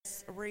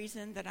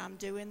reason that I'm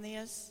doing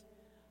this.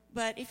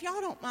 But if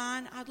y'all don't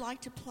mind, I'd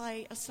like to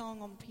play a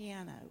song on the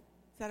piano.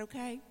 Is that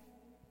okay?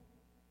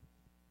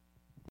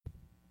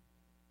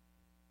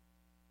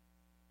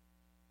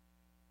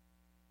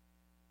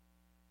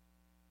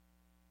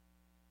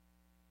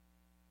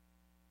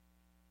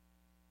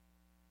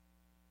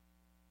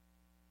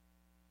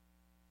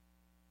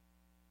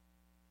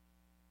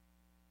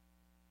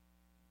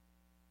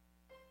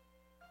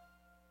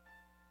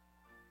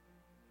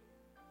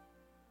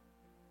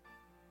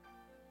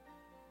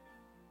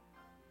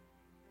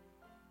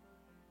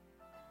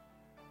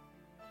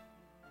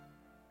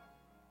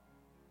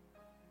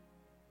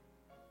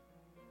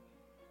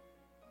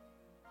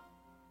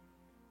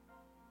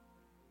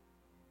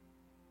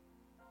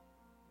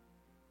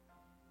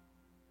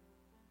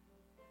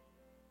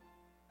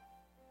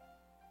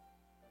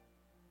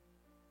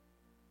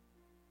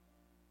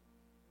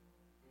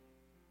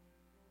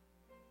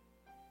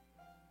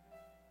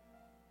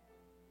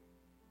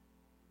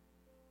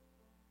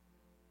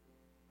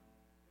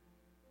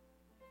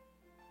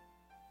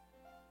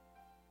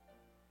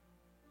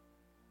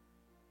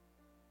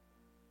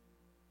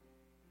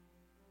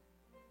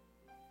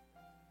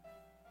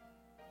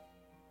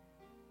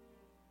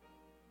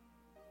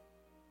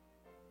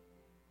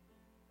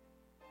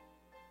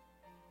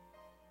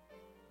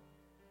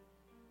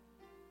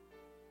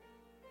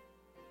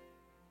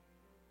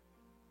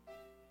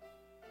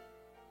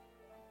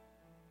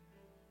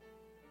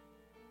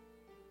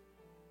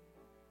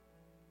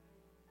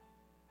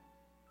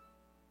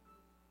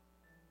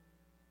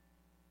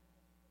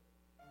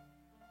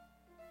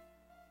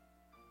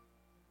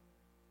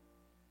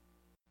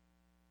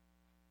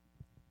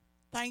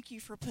 Thank you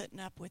for putting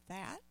up with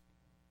that.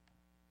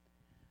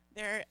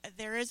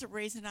 There is a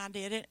reason I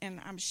did it, and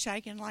I'm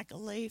shaking like a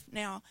leaf.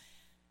 Now,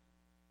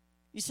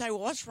 you say, well,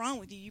 what's wrong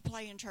with you? You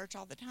play in church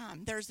all the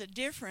time. There's a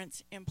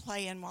difference in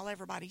playing while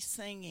everybody's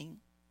singing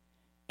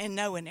and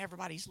knowing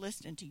everybody's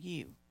listening to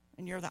you,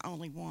 and you're the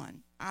only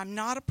one. I'm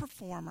not a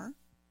performer.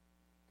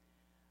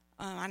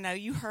 I know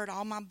you heard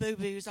all my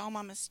boo-boos, all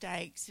my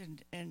mistakes,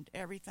 and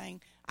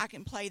everything. I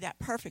can play that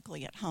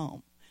perfectly at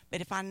home. But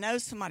if I know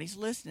somebody's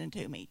listening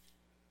to me,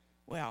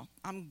 well,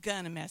 I'm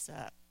going to mess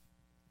up.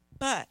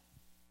 But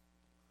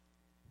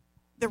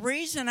the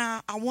reason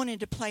I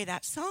wanted to play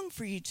that song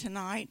for you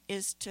tonight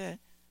is to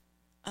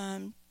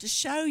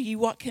show you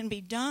what can be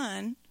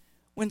done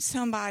when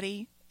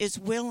somebody is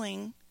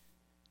willing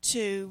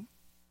to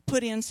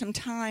put in some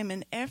time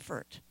and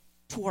effort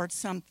towards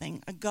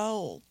something, a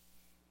goal.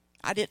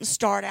 I didn't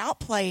start out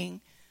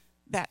playing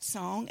that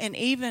song, and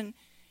even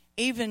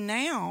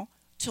now,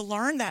 to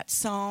learn that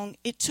song,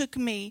 it took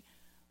me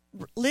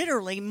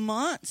literally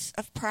months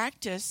of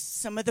practice.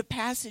 Some of the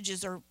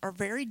passages are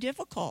very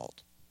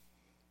difficult.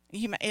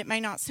 It may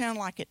not sound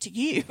like it to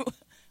you,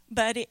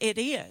 but it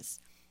is.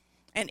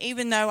 And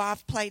even though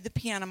I've played the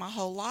piano my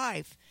whole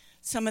life,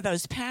 some of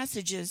those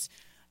passages,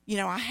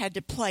 I had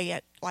to play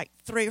it like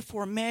 3 or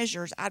 4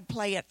 measures. I'd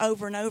play it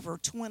over and over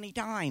 20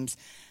 times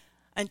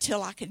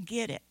until I could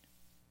get it.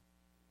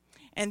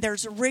 And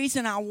there's a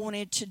reason I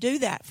wanted to do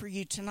that for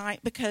you tonight,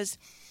 because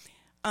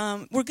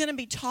we're going to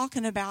be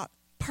talking about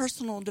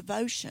personal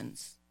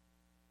devotions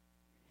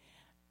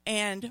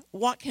and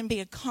what can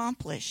be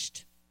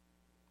accomplished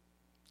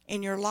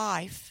in your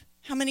life.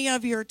 How many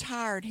of you are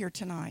tired here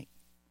tonight?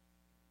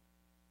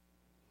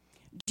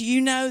 Do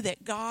you know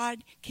that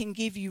God can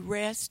give you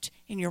rest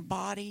in your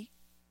body?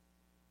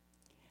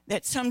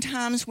 That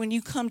sometimes when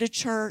you come to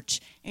church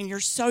and you're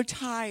so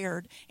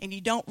tired and you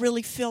don't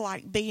really feel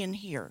like being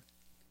here,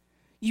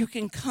 you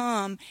can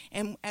come,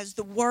 and as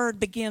the word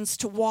begins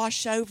to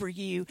wash over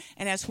you,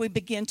 and as we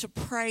begin to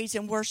praise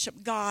and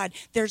worship God,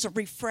 there's a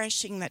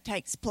refreshing that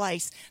takes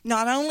place,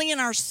 not only in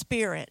our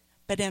spirit,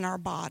 but in our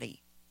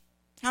body.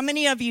 How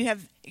many of you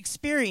have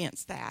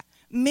experienced that?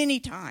 Many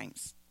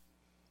times.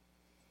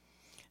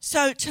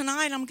 So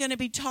tonight I'm going to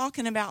be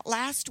talking about,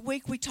 last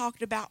week we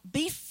talked about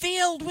be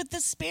filled with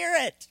the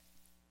Spirit.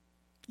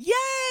 Yay!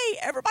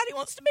 Everybody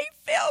wants to be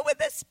filled with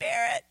the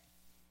Spirit.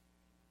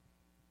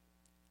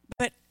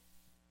 But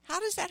how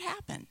does that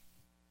happen?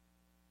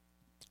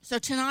 So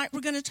tonight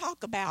we're going to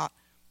talk about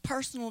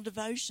personal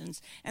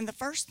devotions. And the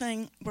first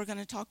thing we're going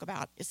to talk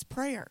about is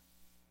prayer.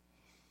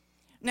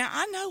 Now,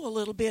 I know a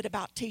little bit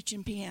about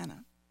teaching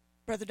piano.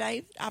 Brother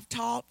David, I've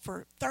taught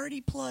for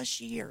 30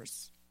 plus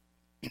years.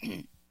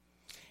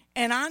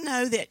 And I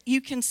know that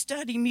you can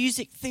study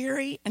music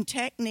theory and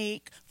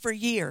technique for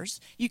years.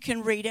 You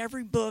can read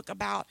every book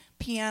about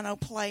piano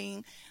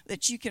playing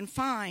that you can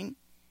find.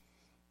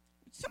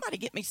 Somebody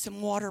get me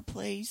some water,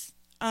 please.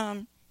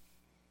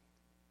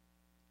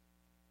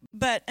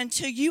 But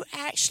until you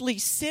actually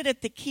sit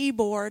at the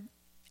keyboard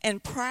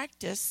and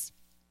practice,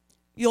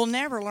 you'll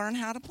never learn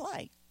how to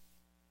play.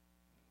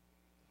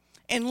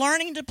 In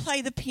learning to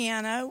play the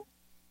piano,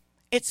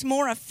 it's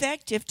more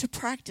effective to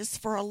practice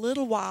for a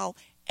little while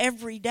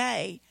every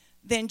day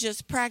than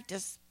just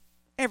practice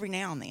every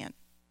now and then.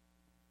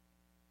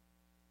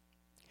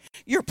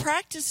 Your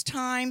practice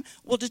time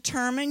will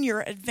determine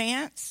your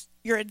advance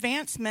your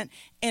advancement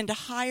into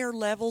higher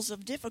levels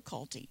of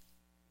difficulty.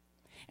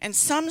 And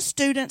some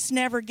students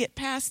never get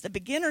past the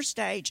beginner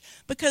stage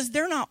because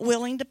they're not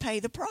willing to pay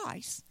the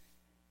price.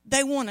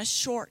 They want a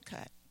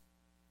shortcut.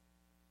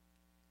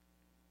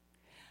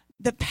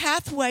 The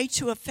pathway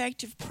to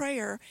effective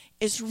prayer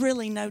is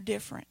really no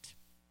different.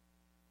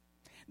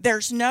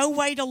 There's no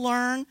way to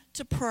learn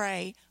to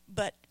pray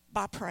but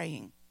by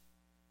praying.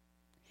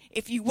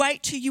 If you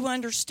wait till you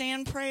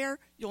understand prayer,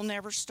 you'll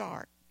never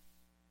start.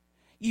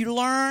 You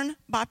learn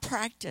by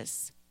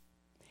practice.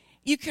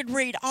 You could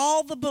read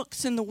all the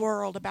books in the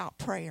world about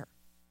prayer.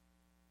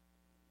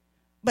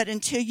 But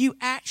until you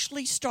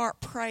actually start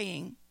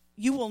praying,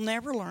 you will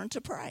never learn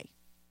to pray.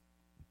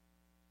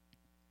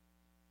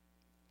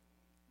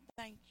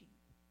 Thank you.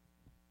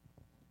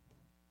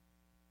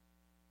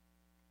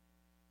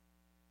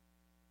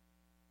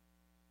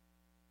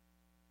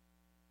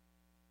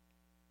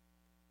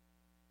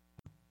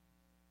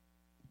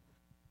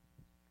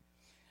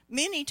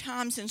 Many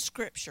times in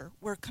Scripture,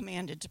 we're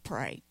commanded to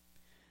pray.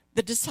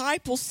 The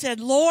disciples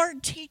said,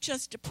 "Lord, teach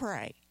us to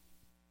pray."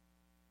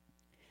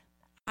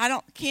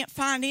 Can't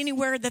find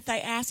anywhere that they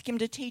asked him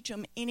to teach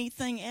them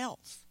anything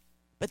else.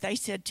 But they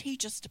said,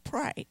 "Teach us to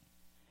pray."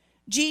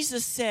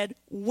 Jesus said,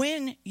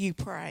 "When you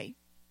pray."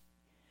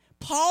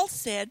 Paul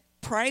said,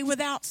 "Pray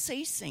without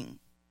ceasing."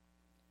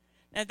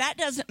 Now, that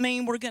doesn't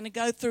mean we're going to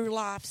go through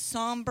life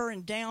somber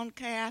and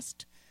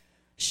downcast,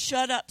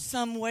 shut up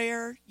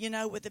somewhere,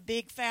 with a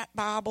big fat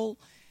Bible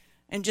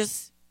and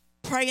just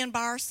praying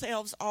by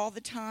ourselves all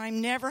the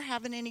time, never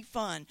having any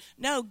fun.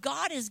 No,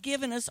 God has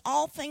given us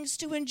all things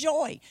to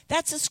enjoy.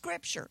 That's a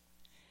scripture.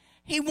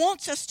 He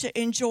wants us to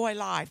enjoy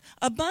life.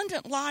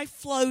 Abundant life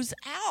flows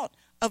out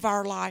of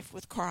our life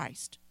with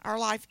Christ, our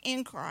life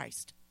in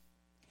Christ.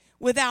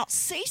 Without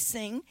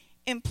ceasing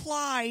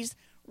implies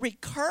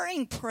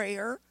recurring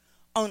prayer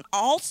on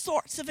all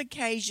sorts of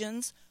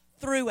occasions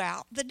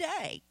throughout the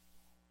day.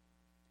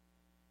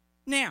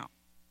 Now,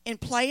 in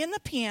playing the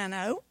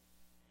piano,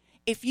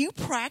 if you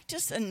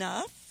practice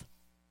enough,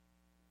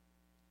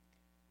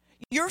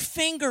 your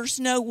fingers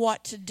know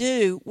what to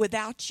do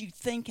without you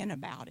thinking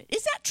about it.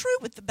 Is that true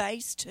with the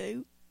bass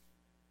too?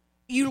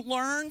 You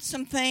learn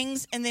some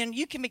things and then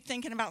you can be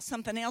thinking about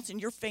something else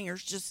and your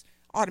fingers just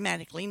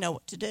automatically know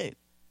what to do.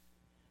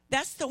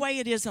 That's the way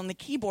it is on the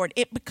keyboard.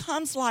 It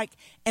becomes like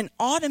an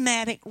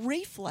automatic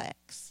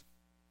reflex.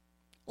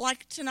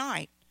 Like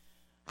tonight,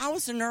 I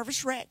was a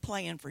nervous wreck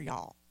playing for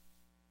y'all.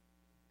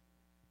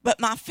 But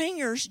my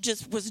fingers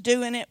just was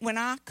doing it when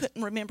I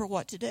couldn't remember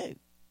what to do.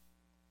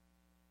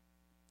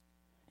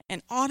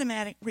 An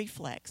automatic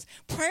reflex.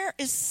 Prayer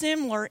is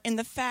similar in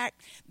the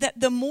fact that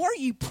the more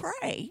you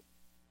pray,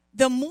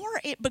 the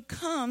more it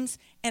becomes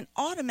an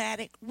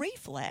automatic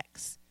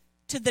reflex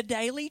to the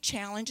daily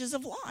challenges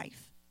of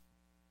life.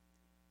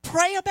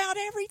 Pray about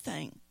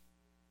everything.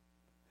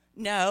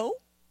 No,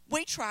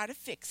 we try to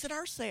fix it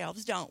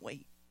ourselves, don't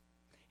we?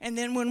 And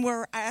then when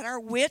we're at our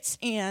wits'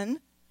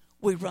 end,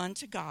 we run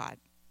to God.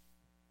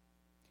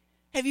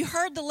 Have you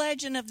heard the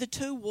legend of the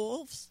two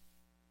wolves?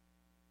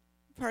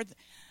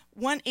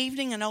 One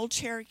evening, an old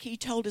Cherokee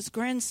told his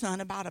grandson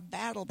about a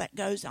battle that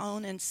goes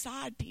on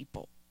inside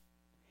people.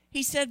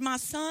 He said, "My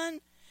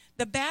son,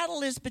 the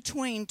battle is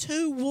between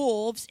two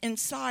wolves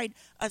inside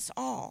us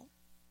all.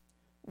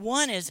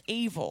 One is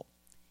evil.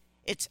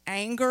 It's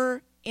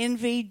anger,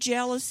 envy,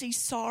 jealousy,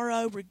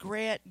 sorrow,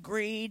 regret,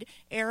 greed,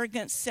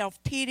 arrogance,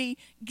 self-pity,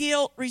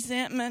 guilt,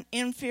 resentment,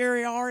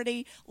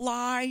 inferiority,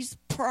 lies,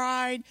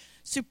 pride,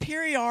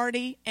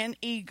 superiority, and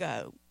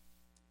ego.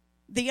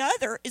 The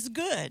other is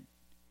good.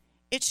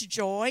 It's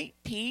joy,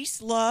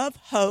 peace, love,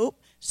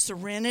 hope,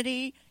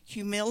 serenity,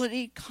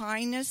 humility,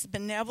 kindness,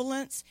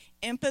 benevolence,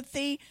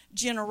 empathy,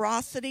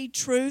 generosity,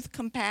 truth,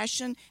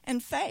 compassion,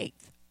 and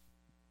faith."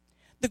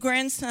 The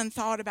grandson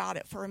thought about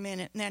it for a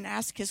minute and then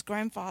asked his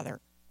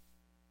grandfather,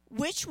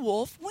 "Which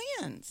wolf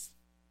wins?"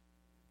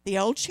 The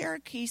old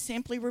Cherokee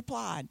simply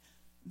replied,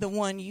 "The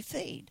one you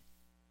feed."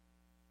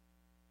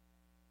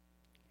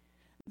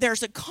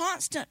 There's a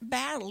constant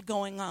battle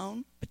going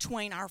on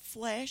between our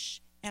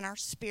flesh and our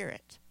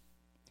spirit.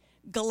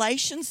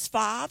 Galatians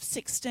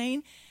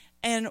 5:16,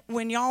 and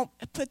when y'all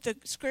put the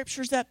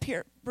scriptures up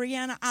here,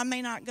 Brianna, I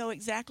may not go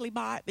exactly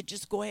by it, but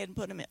just go ahead and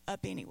put them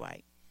up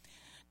anyway.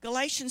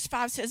 Galatians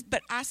 5 says,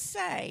 "But I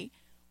say,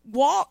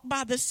 walk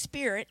by the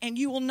Spirit, and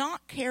you will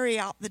not carry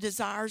out the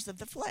desires of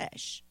the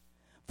flesh.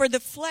 For the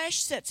flesh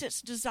sets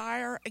its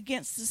desire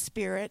against the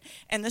Spirit,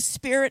 and the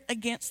Spirit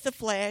against the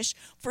flesh.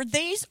 For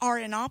these are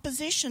in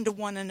opposition to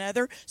one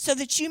another, so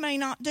that you may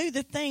not do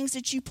the things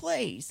that you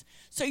please."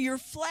 So your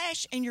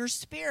flesh and your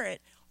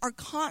spirit are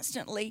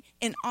constantly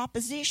in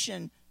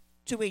opposition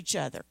to each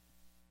other.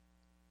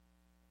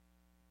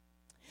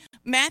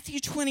 Matthew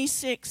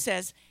 26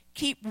 says,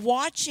 "Keep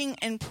watching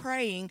and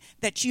praying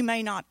that you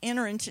may not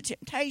enter into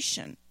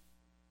temptation.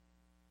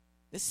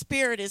 The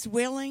spirit is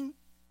willing,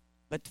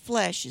 but the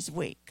flesh is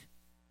weak."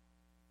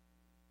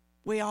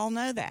 We all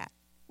know that.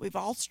 We've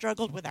all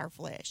struggled with our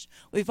flesh.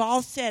 We've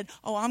all said,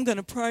 "Oh, I'm going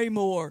to pray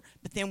more,"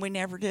 but then we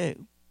never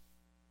do.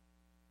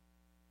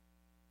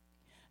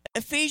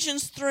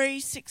 Ephesians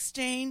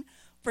 3:16,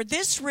 for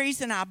this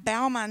reason I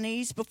bow my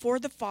knees before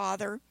the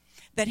Father,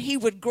 that he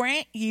would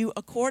grant you,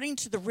 according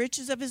to the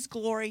riches of his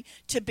glory,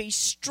 to be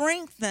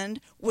strengthened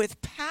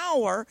with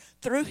power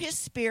through his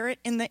Spirit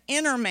in the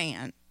inner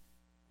man,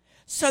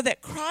 so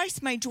that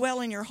Christ may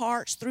dwell in your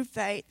hearts through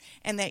faith,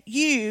 and that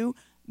you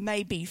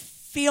may be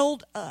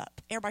filled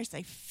up. Everybody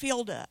say,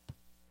 filled up.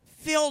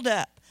 Filled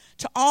up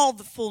to all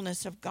the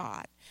fullness of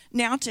God.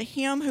 Now to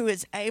him who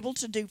is able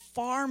to do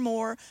far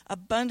more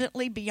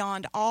abundantly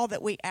beyond all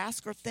that we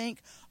ask or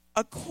think,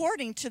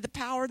 according to the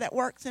power that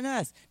works in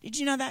us. Did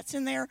you know that's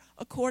in there?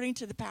 According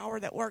to the power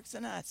that works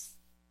in us.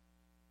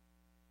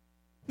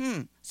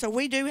 So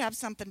we do have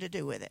something to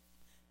do with it.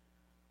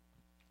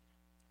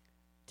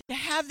 To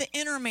have the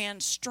inner man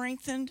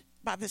strengthened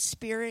by the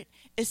Spirit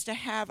is to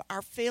have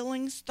our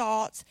feelings,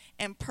 thoughts,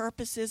 and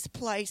purposes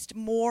placed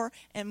more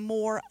and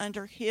more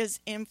under his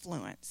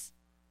influence.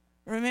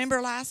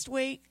 Remember last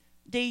week,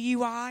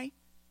 DUI?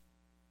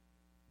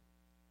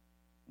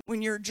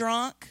 When you're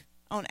drunk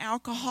on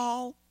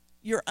alcohol,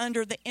 you're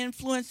under the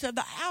influence of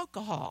the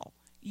alcohol.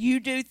 You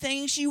do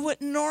things you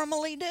wouldn't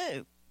normally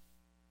do.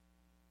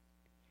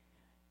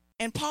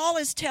 And Paul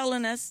is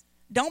telling us,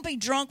 don't be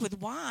drunk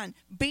with wine.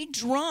 Be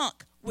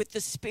drunk with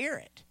the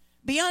Spirit.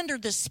 Be under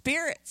the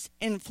Spirit's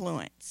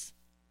influence.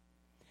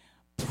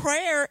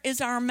 Prayer is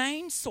our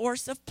main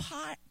source of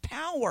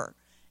power.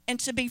 And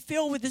to be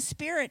filled with the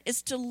Spirit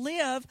is to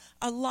live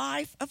a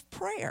life of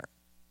prayer.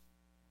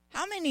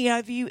 How many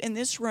of you in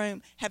this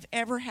room have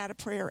ever had a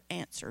prayer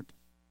answered?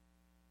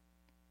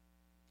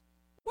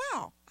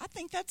 Wow, I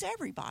think that's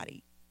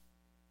everybody.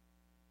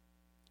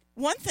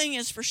 One thing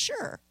is for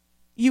sure,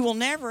 you will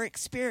never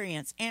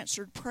experience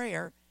answered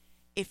prayer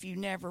if you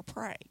never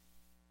pray.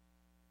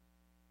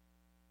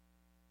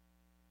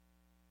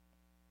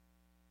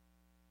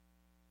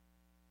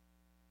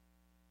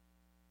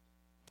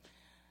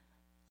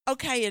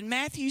 Okay, in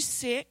Matthew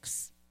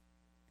 6,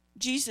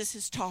 Jesus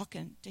is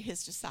talking to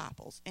his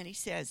disciples, and he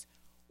says,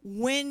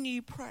 when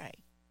you pray.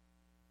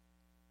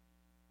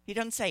 He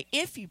doesn't say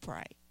if you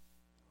pray.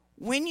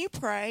 When you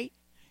pray,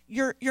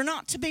 you're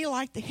not to be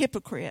like the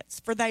hypocrites,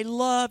 for they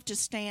love to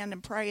stand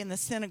and pray in the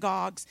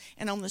synagogues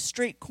and on the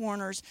street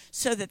corners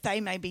so that they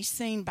may be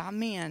seen by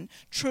men.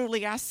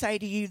 Truly, I say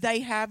to you,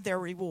 they have their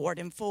reward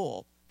in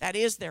full. That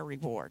is their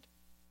reward.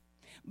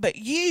 But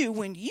you,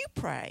 when you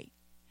pray,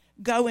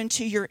 go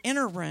into your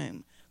inner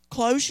room,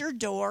 close your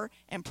door,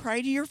 and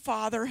pray to your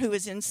Father who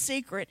is in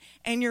secret,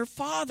 and your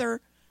Father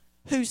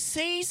who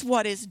sees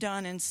what is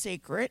done in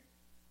secret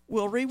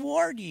will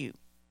reward you.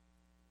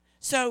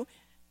 So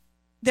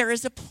there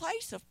is a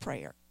place of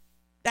prayer.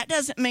 That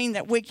doesn't mean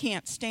that we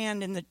can't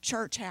stand in the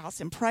church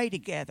house and pray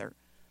together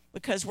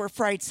because we're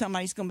afraid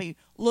somebody's going to be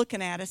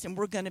looking at us and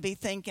we're going to be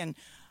thinking,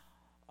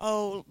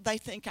 oh, they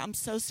think I'm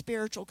so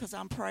spiritual because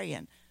I'm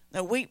praying.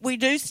 No, we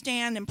do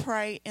stand and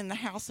pray in the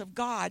house of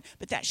God,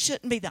 but that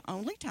shouldn't be the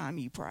only time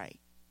you pray.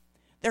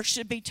 There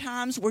should be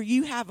times where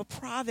you have a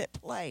private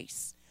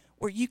place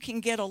where you can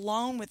get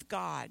alone with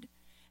God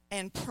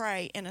and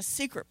pray in a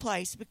secret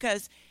place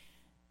because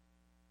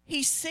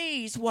he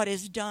sees what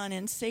is done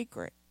in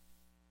secret.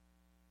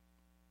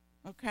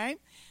 Okay?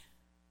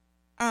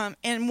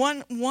 And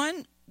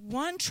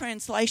one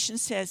translation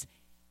says,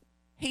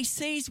 he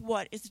sees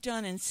what is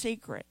done in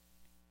secret,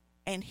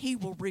 and he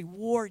will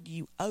reward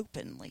you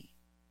openly.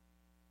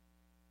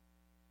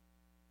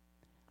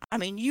 I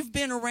mean, you've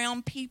been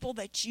around people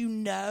that you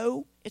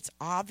know, it's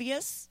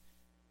obvious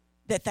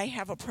that they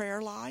have a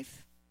prayer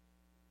life.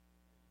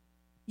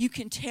 You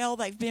can tell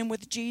they've been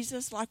with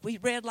Jesus, like we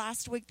read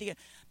last week,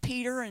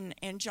 Peter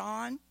and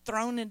John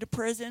thrown into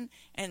prison,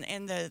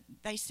 and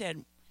they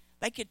said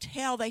they could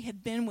tell they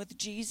had been with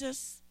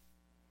Jesus.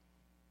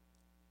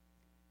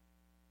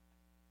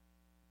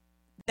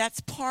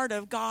 That's part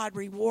of God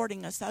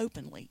rewarding us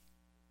openly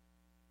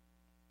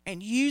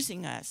and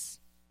using us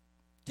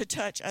to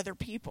touch other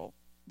people,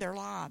 their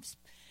lives.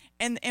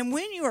 And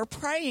when you are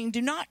praying,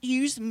 do not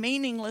use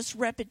meaningless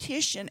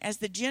repetition as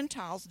the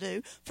Gentiles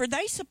do, for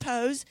they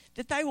suppose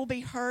that they will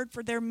be heard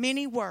for their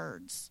many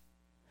words.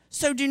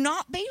 So do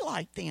not be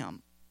like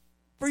them,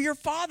 for your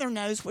Father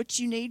knows what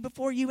you need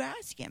before you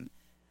ask him.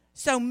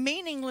 So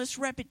meaningless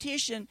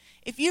repetition,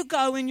 if you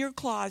go in your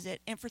closet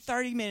and for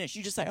 30 minutes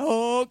you just say,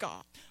 oh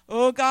God,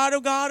 oh God,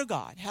 oh God, oh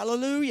God,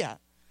 hallelujah.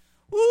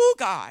 Oh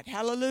God,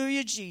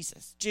 hallelujah,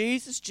 Jesus,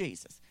 Jesus,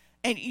 Jesus.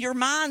 And your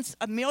mind's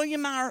a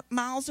million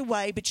miles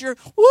away, but you're,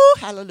 woo,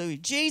 hallelujah,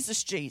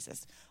 Jesus,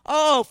 Jesus.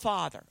 Oh,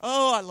 Father.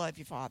 Oh, I love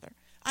you, Father.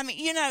 I mean,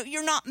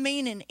 you're not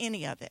meaning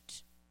any of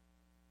it.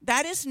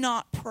 That is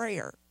not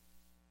prayer.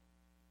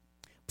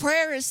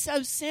 Prayer is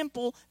so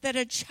simple that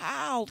a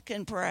child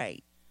can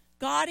pray.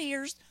 God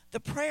hears the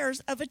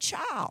prayers of a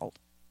child.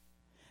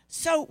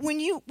 So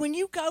when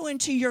you go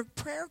into your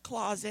prayer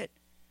closet,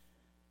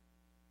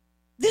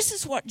 this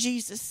is what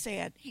Jesus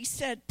said. He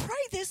said, pray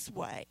this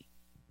way.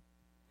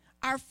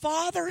 Our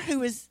Father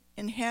who is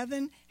in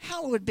heaven,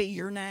 hallowed be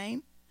your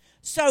name.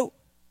 So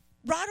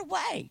right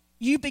away,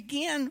 you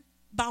begin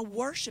by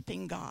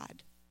worshiping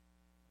God.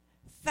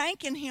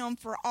 thanking him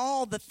for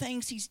all the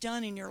things he's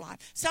done in your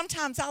life.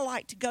 Sometimes I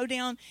like to go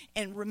down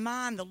and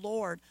remind the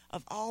Lord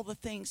of all the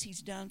things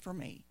he's done for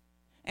me.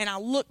 And I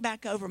look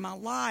back over my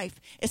life.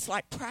 It's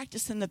like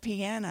practicing the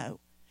piano.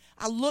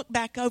 I look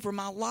back over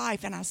my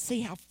life and I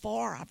see how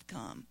far I've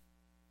come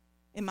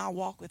in my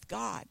walk with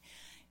God.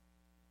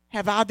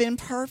 Have I been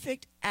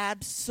perfect?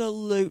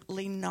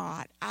 Absolutely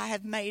not. I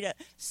have made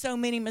so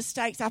many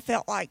mistakes. I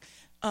felt like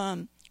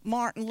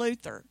Martin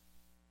Luther.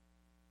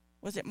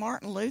 Was it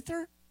Martin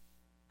Luther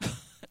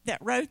that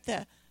wrote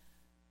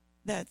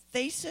the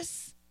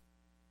thesis?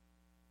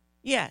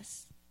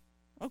 Yes.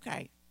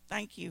 Okay.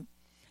 Thank you.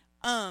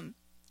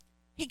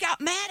 He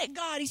got mad at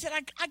God. He said,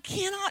 I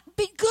cannot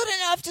be good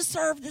enough to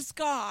serve this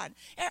God.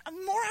 And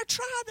the more I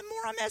try, the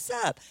more I mess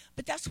up.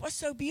 But that's what's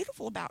so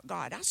beautiful about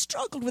God. I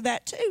struggled with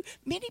that too.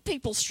 Many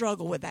people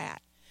struggle with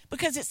that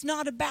because it's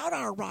not about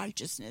our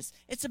righteousness.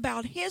 It's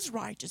about his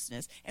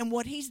righteousness and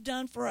what he's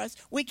done for us.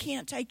 We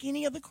can't take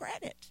any of the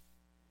credit.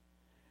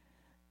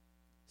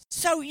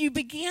 So you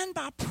begin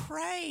by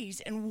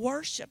praise and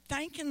worship,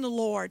 thanking the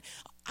Lord.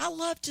 I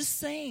love to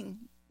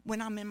sing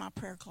when I'm in my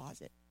prayer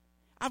closet.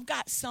 I've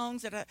got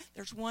songs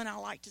there's one I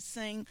like to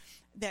sing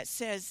that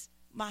says,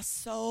 my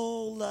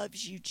soul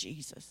loves you,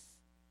 Jesus.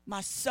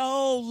 My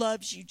soul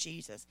loves you,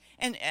 Jesus.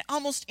 And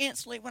almost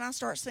instantly when I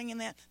start singing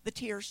that, the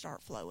tears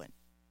start flowing.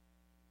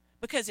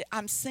 Because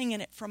I'm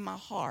singing it from my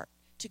heart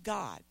to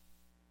God.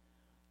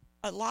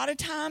 A lot of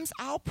times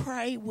I'll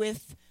pray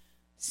with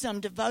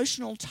some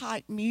devotional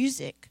type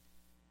music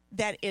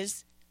that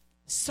is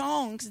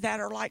songs that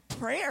are like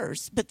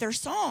prayers, but they're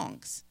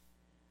songs.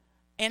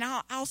 And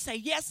I'll say,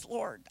 yes,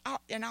 Lord,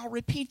 and I'll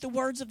repeat the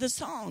words of the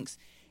songs.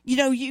 You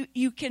know, you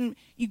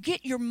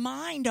get your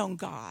mind on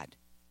God.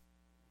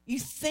 You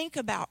think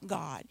about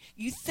God.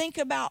 You think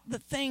about the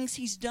things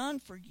he's done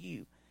for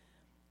you.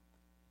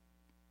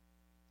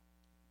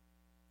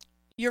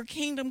 Your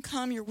kingdom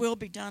come, your will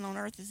be done on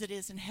earth as it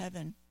is in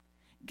heaven.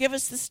 Give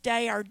us this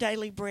day our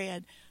daily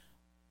bread.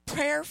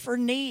 Prayer for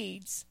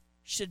needs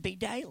should be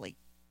daily.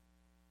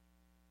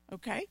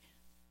 Okay?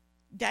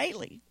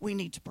 Daily, we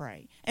need to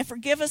pray. And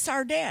forgive us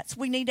our debts.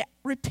 We need to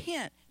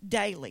repent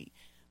daily.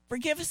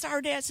 Forgive us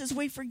our debts as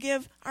we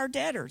forgive our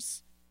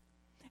debtors.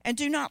 And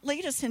do not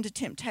lead us into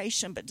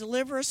temptation, but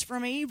deliver us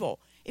from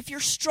evil. If you're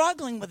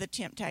struggling with a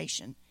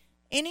temptation,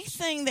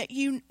 anything that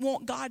you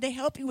want God to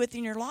help you with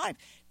in your life,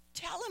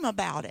 tell him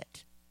about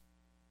it.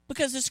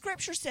 Because the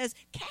scripture says,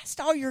 cast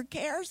all your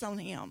cares on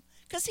him,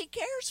 because he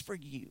cares for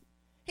you.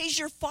 He's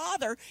your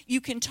father.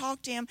 You can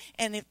talk to him,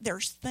 and if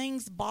there's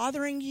things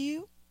bothering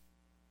you,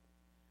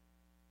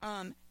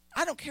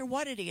 I don't care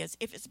what it is.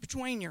 If it's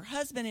between your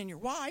husband and your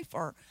wife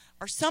or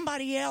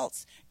somebody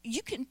else,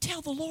 you can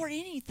tell the Lord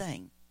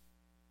anything.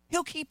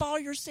 He'll keep all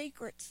your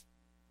secrets.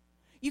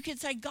 You can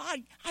say, God,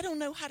 I don't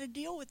know how to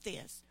deal with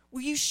this.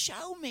 Will you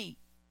show me?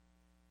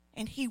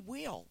 And he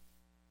will.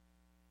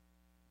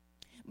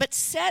 But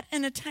set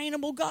an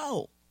attainable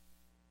goal.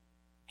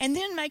 And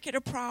then make it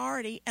a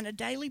priority and a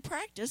daily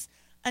practice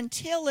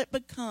until it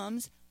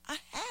becomes a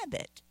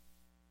habit.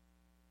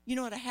 You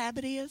know what a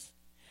habit is?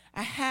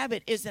 A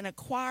habit is an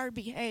acquired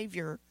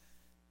behavior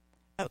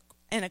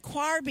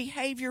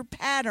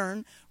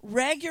pattern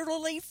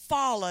regularly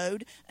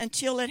followed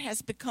until it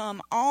has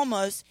become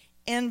almost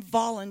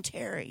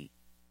involuntary,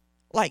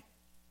 like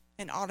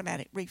an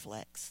automatic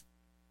reflex.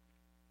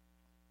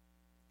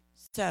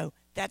 So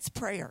that's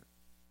prayer.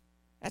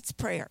 That's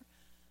prayer.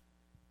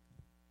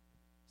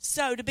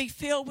 So to be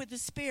filled with the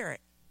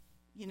Spirit,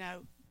 you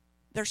know,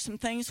 there's some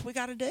things we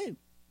got to do.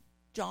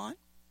 John,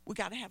 we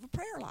got to have a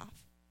prayer life.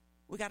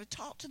 We got to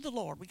talk to the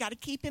Lord. We got to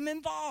keep him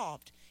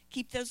involved.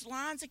 Keep those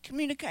lines of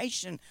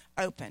communication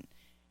open.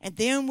 And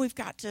then we've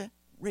got to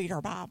read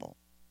our Bible.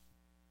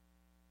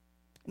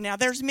 Now,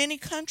 there's many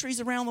countries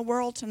around the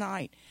world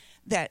tonight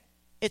that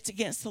it's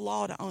against the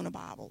law to own a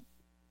Bible.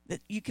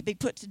 That you could be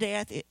put to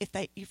death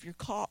if you're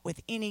caught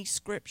with any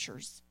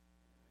scriptures.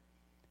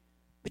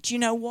 But you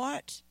know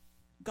what?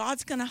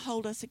 God's going to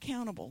hold us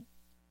accountable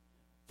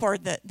for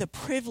the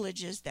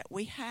privileges that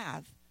we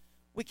have.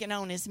 We can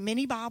own as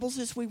many Bibles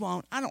as we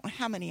want. I don't know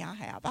how many I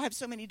have. I have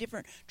so many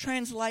different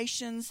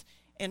translations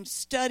and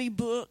study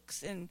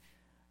books and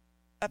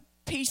a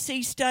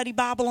PC study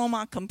Bible on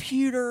my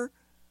computer.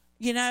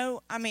 You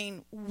know, I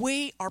mean,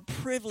 we are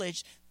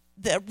privileged.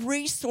 The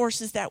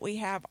resources that we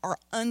have are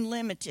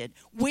unlimited.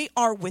 We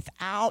are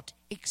without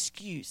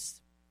excuse.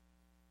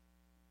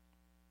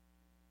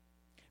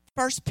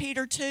 1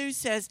 Peter 2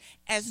 says,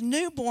 as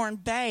newborn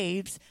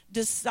babes,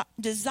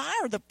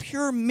 desire the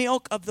pure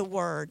milk of the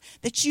word,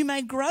 that you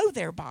may grow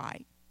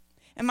thereby.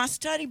 And my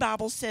study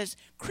Bible says,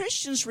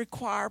 Christians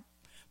require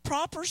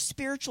proper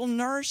spiritual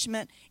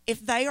nourishment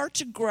if they are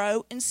to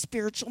grow in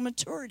spiritual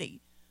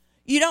maturity.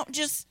 You don't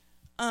just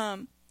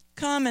come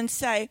and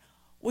say,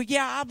 well,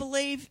 yeah, I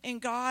believe in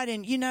God,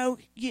 and, you know,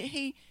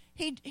 he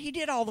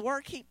did all the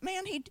work.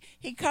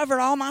 He covered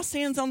all my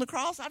sins on the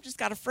cross. I've just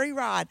got a free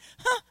ride.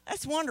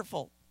 That's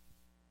wonderful.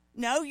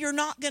 No, you're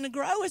not going to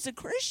grow as a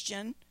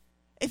Christian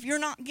if you're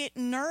not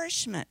getting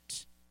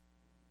nourishment.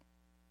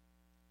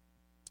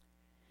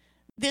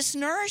 This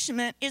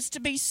nourishment is to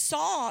be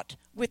sought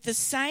with the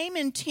same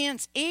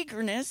intense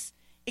eagerness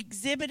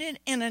exhibited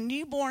in a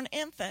newborn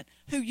infant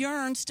who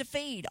yearns to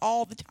feed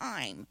all the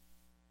time.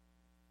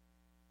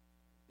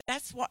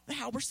 That's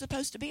how we're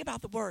supposed to be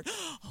about the Word.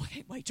 Oh, I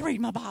can't wait to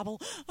read my Bible.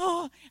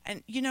 Oh,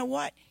 and you know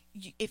what?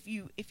 If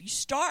you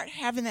start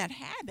having that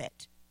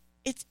habit,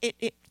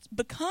 it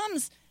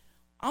becomes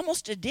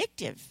almost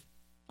addictive.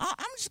 I'm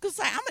just going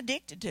to say I'm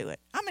addicted to it.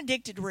 I'm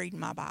addicted to reading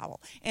my Bible,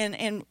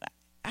 and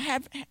I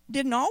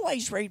didn't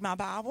always read my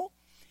Bible.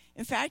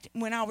 In fact,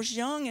 when I was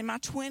young in my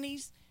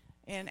 20s,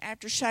 and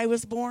after Shay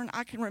was born,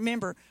 I can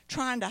remember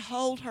trying to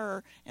hold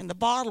her and the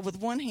bottle with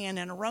one hand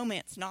and a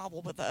romance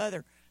novel with the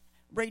other,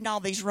 reading all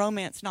these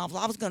romance novels.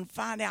 I was going to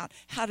find out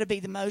how to be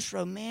the most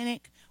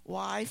romantic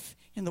wife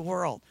in the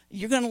world.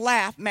 You're going to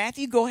laugh.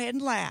 Matthew, go ahead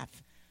and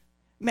laugh.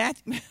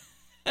 Matthew,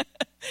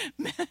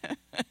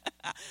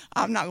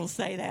 I'm not going to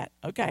say that.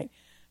 Okay.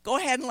 Go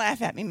ahead and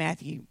laugh at me,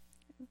 Matthew.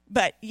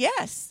 But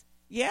yes,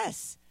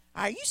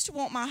 I used to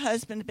want my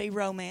husband to be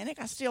romantic.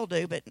 I still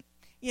do, but,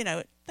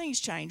 things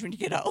change when you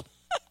get old.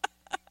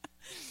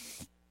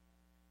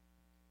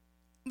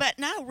 But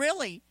no,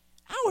 really,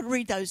 I would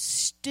read those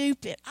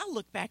stupid. I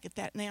look back at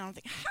that now and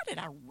think, how did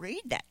I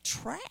read that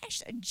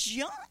trash, that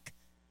junk?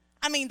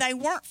 I mean, they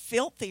weren't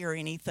filthy or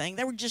anything.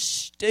 They were just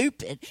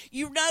stupid.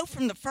 You know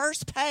from the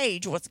first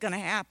page what's going to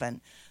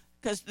happen,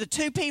 because the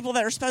two people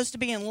that are supposed to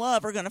be in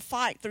love are going to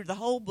fight through the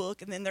whole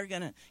book, and then they're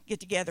going to get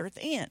together at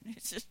the end.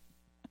 It's just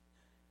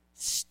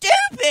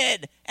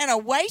stupid and a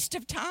waste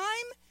of time,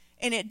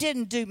 and it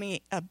didn't do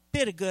me a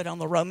bit of good on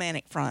the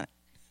romantic front.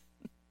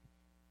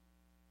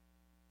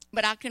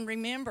 But I can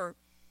remember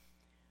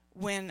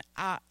when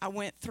I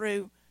went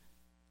through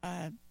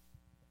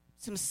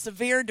some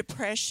severe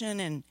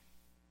depression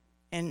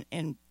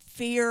and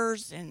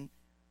fears, and,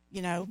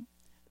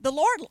 the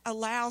Lord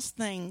allows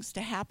things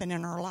to happen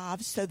in our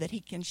lives so that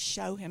He can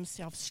show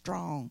Himself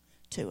strong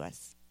to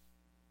us.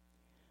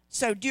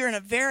 So during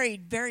a very,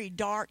 very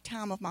dark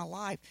time of my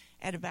life,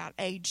 at about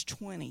age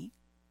 20,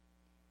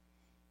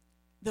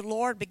 the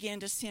Lord began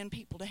to send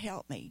people to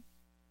help me.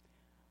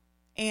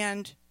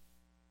 And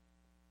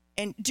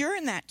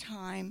during that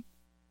time,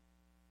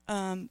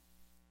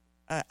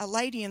 a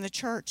lady in the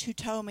church who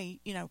told me,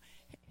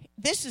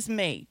 this is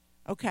me,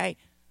 okay?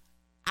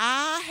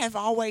 I have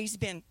always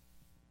been,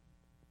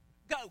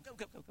 go.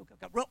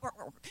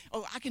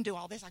 Oh, I can do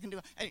all this. I can do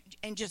it.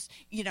 And just,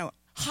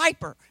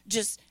 hyper.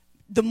 Just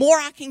the more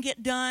I can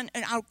get done,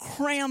 and I'll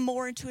cram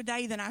more into a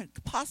day than I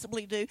could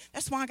possibly do.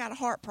 That's why I got a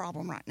heart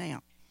problem right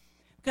now,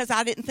 because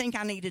I didn't think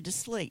I needed to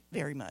sleep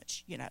very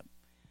much,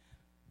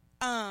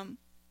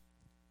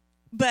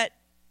 But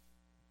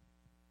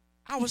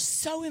I was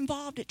so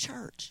involved at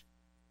church,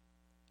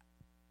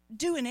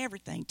 doing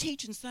everything,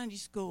 teaching Sunday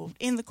school,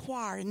 in the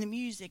choir, in the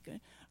music.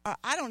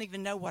 I don't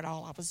even know what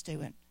all I was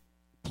doing,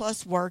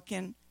 plus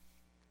working.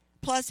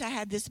 Plus I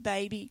had this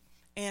baby,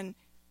 and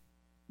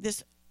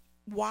this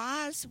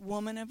wise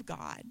woman of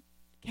God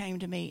came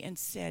to me and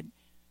said,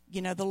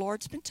 the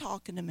Lord's been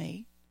talking to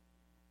me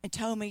and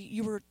told me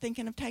you were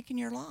thinking of taking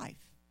your life.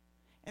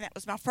 And that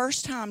was my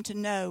first time to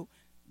know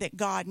that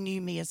God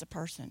knew me as a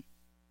person.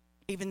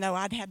 Even though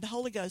I'd had the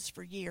Holy Ghost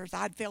for years,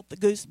 I'd felt the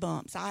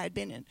goosebumps. I had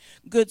been in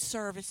good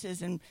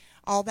services and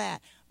all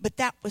that. But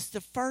that was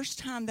the first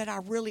time that I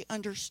really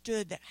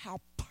understood that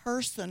how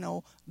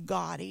personal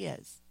God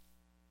is.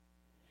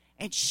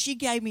 And she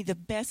gave me the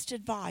best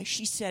advice.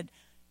 She said,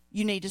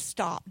 you need to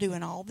stop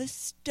doing all this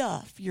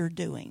stuff you're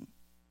doing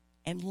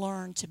and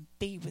learn to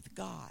be with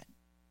God.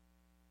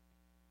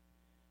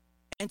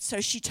 And so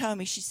she told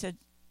me, she said,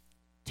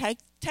 take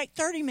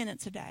 30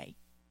 minutes a day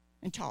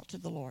and talk to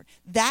the Lord.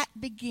 That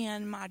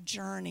began my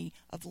journey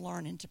of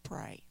learning to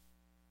pray.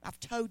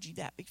 I've told you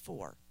that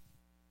before.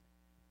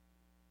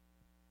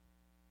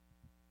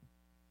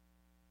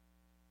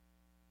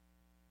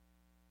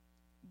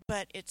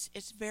 But it's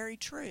very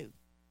true.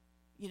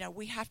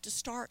 We have to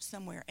start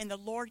somewhere. And the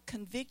Lord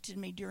convicted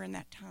me during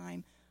that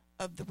time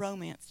of the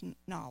romance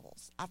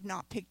novels. I've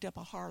not picked up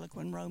a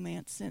Harlequin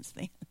romance since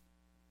then.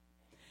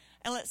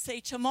 And let's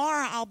see,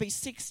 tomorrow I'll be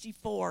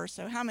 64,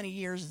 so how many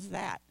years is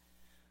that?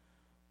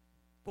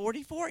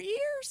 44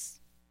 years?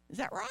 Is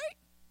that right?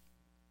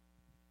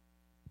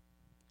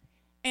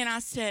 And I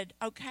said,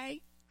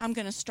 okay, I'm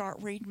going to start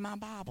reading my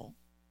Bible.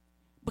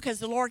 Because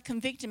the Lord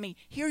convicted me.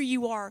 Here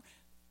you are,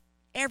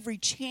 every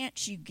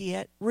chance you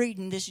get,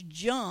 reading this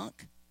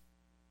junk,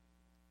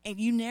 and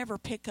you never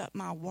pick up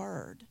my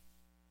word.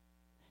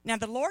 Now,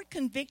 the Lord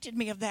convicted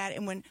me of that,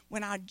 and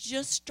when I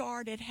just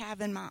started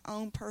having my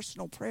own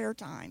personal prayer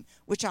time,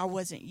 which I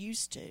wasn't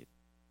used to.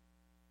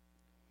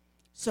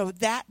 So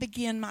that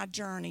began my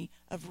journey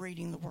of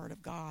reading the Word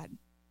of God.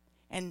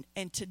 And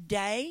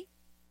today,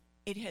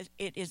 it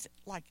is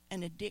like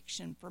an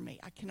addiction for me.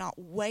 I cannot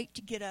wait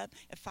to get up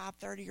at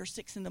 5:30 or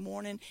 6 in the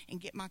morning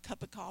and get my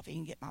cup of coffee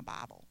and get my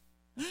Bible.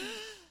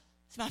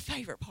 It's my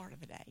favorite part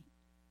of the day.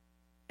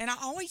 And I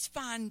always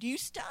find new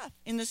stuff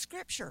in the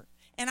Scripture.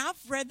 And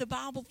I've read the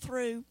Bible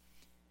through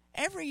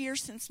every year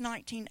since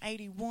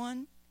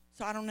 1981,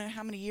 so I don't know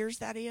how many years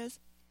that is.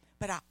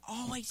 but I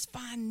always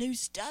find new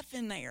stuff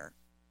in there.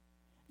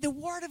 The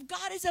Word of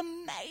God is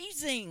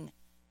amazing.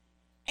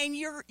 And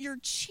you're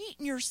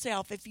cheating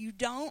yourself if you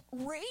don't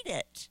read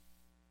it.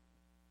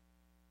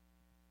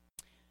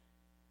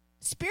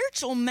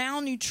 Spiritual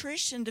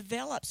malnutrition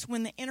develops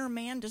when the inner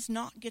man does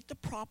not get the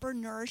proper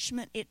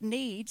nourishment it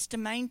needs to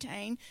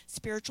maintain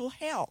spiritual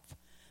health.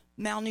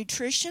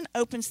 Malnutrition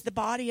opens the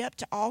body up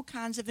to all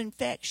kinds of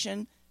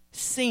infection,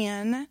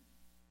 sin,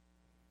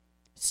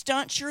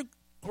 stunts your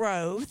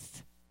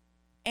growth,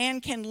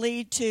 and can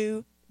lead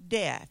to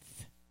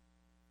death.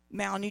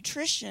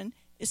 Malnutrition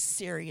is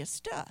serious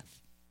stuff.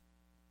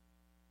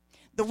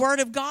 The Word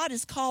of God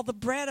is called the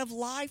bread of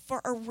life for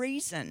a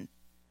reason.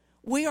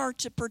 We are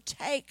to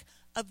partake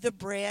of the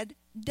bread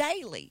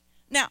daily.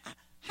 Now,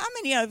 how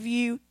many of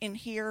you in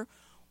here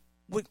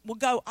will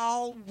go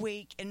all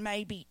week and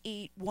maybe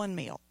eat one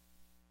meal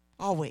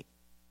all week?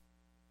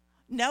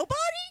 Nobody?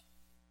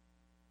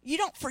 You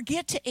don't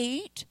forget to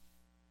eat,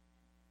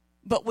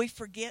 but we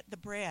forget the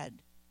bread.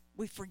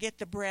 We forget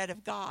the bread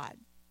of God.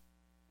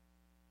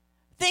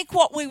 Think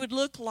what we would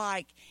look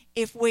like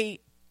if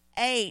we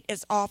ate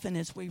as often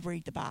as we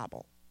read the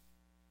Bible.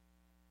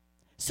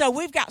 So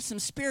we've got some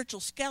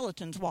spiritual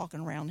skeletons walking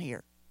around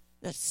here.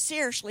 That's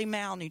seriously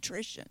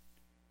malnutrition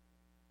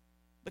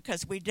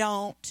because we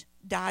don't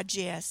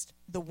digest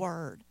the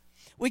Word.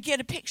 We get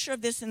a picture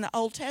of this in the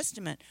Old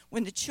Testament.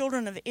 When the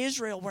children of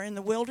Israel were in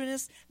the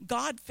wilderness,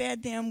 God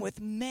fed them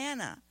with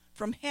manna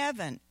from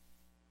heaven.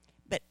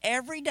 But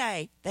every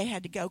day they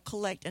had to go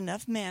collect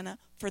enough manna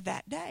for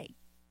that day.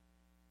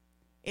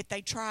 If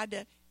they tried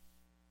to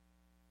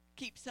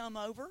keep some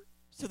over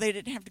so they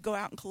didn't have to go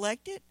out and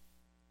collect it,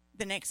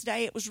 the next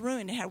day it was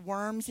ruined. It had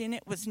worms in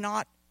it, was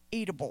not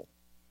eatable.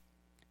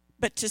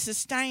 But to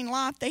sustain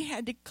life, they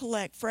had to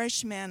collect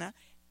fresh manna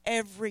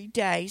every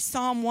day.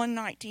 Psalm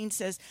 119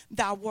 says,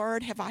 "Thy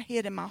word have I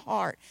hid in my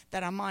heart,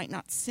 that I might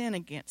not sin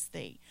against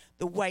thee."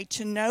 The way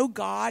to know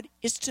God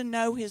is to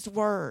know his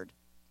word.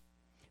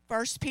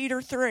 1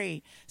 Peter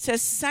 3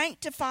 says,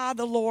 "Sanctify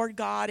the Lord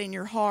God in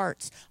your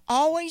hearts.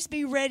 Always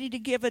be ready to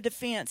give a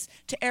defense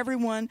to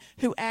everyone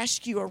who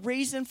asks you a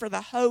reason for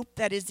the hope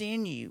that is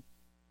in you."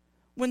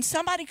 When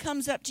somebody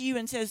comes up to you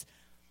and says,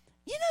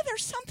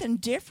 there's something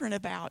different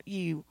about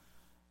you.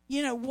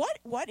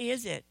 What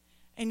is it?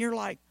 And you're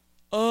like,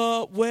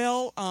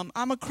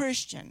 I'm a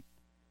Christian.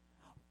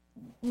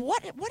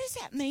 What does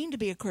that mean to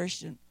be a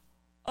Christian?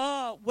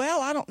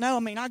 I don't know.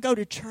 I go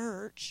to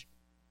church.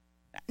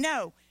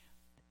 No,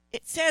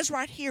 it says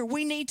right here,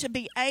 we need to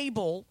be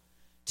able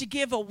to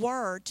give a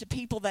word to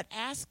people that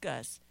ask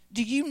us.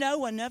 Do you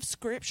know enough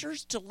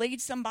scriptures to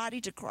lead somebody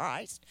to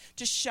Christ,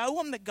 to show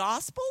them the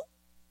gospel?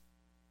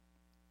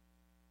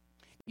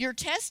 Your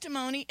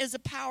testimony is a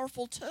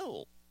powerful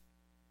tool,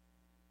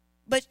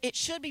 but it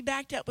should be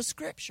backed up with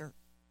Scripture.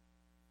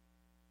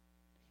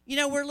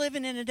 We're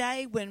living in a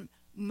day when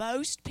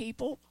most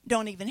people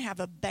don't even have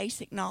a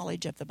basic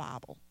knowledge of the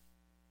Bible.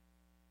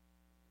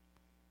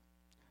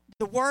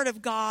 The Word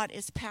of God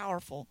is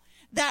powerful.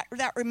 That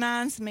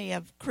reminds me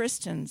of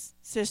Kristen's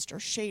sister,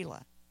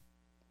 Sheila.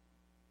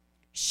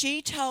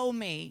 She told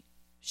me,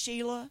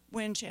 Sheila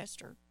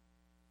Winchester,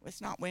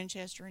 it's not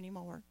Winchester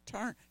anymore,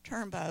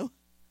 Turnbow.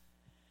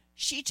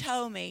 She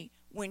told me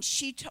when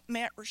she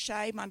met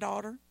Rashay, my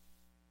daughter,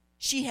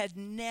 she had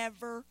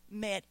never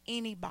met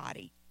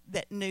anybody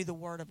that knew the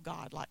Word of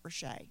God like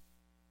Rashay.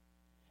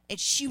 And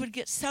she would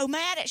get so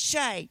mad at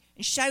Shay,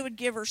 and Shay would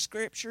give her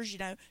scriptures,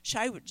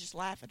 Shay would just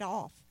laugh it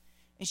off.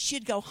 And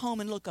she'd go home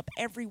and look up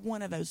every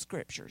one of those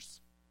scriptures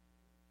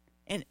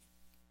and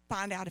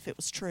find out if it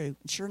was true.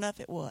 And sure enough,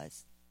 it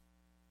was.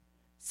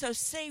 So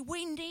see,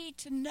 we need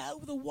to know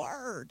the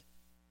Word.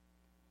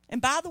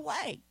 And by the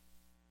way,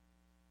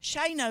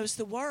 Shay knows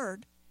the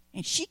Word,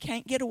 and she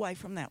can't get away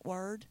from that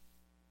Word.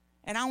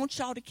 And I want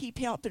y'all to keep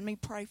helping me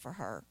pray for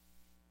her,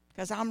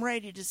 because I'm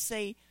ready to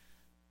see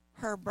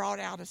her brought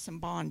out of some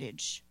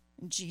bondage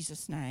in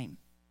Jesus' name.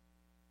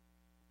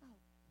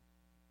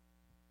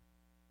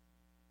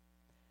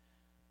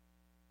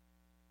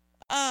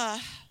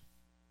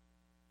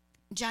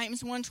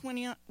 James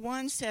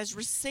 1:21 says,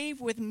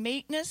 "Receive with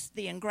meekness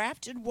the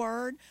engrafted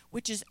word,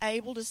 which is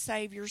able to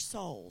save your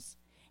souls."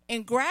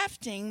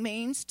 Engrafting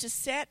means to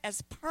set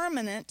as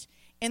permanent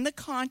in the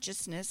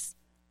consciousness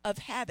of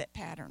habit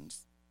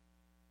patterns.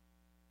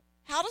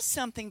 How does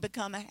something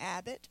become a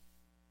habit?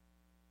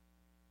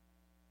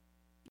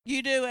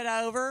 You do it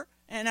over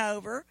and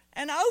over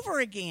and over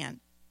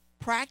again.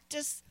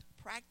 Practice,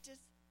 practice,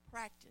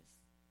 practice.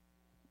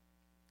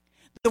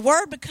 The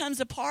Word becomes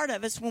a part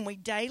of us when we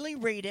daily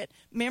read it,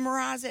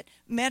 memorize it,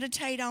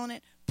 meditate on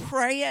it,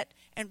 pray it,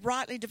 and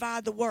rightly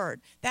divide the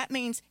Word. That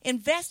means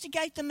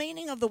investigate the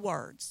meaning of the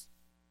words.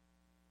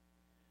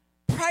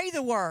 Pray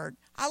the Word.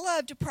 I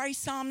love to pray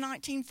Psalm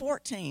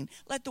 19:14.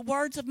 "Let the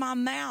words of my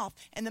mouth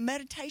and the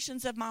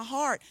meditations of my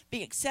heart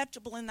be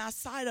acceptable in thy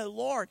sight, O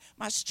Lord,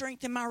 my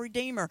strength and my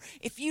Redeemer."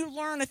 If you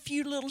learn a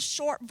few little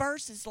short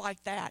verses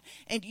like that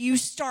and you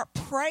start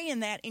praying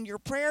that in your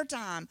prayer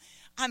time,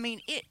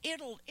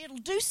 it'll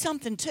do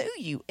something to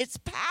you. It's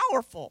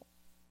powerful.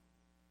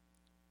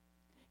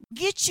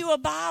 Get you a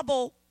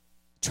Bible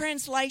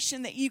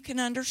translation that you can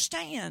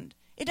understand.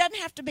 It doesn't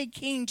have to be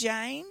King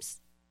James.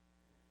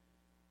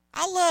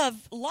 I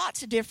love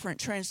lots of different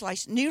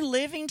translations. New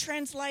Living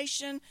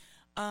Translation,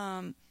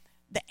 the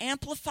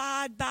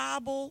Amplified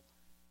Bible,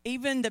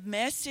 even the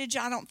Message.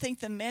 I don't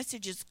think the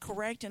Message is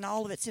correct in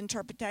all of its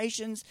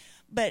interpretations,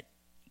 but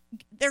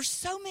there's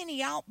so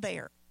many out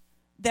there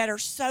that are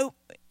so,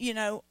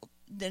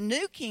 the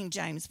New King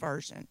James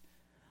Version,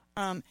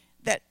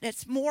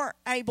 that's more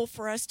able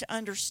for us to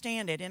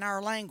understand it in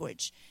our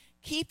language.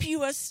 Keep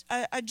you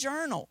a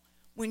journal.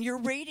 When you're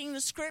reading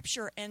the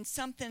Scripture and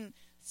something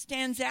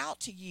stands out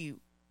to you,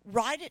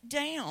 write it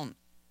down.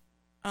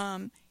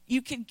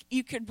 You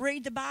could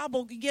read the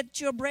Bible, get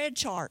you a bread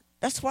chart.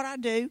 That's what I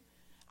do.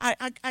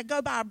 I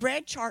go by a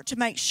bread chart to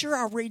make sure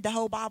I read the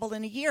whole Bible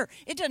in a year.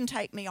 It doesn't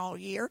take me all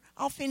year.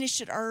 I'll finish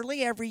it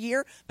early every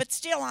year, but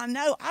still I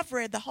know I've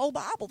read the whole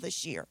Bible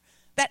this year.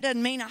 That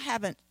doesn't mean I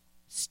haven't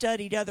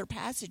studied other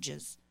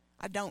passages.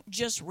 I don't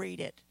just read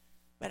it,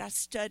 but I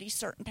study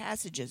certain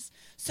passages.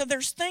 So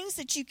there's things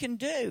that you can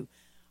do.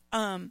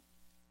 And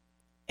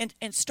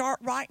start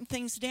writing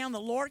things down. The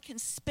Lord can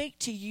speak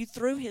to you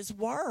through His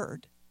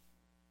Word.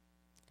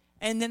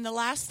 And then the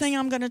last thing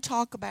I'm going to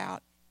talk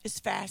about is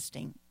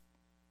fasting.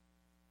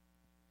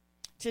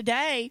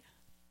 Today,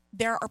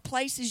 there are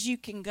places you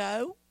can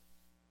go,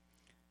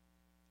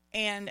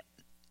 and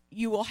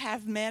you will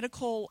have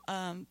medical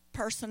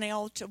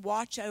personnel to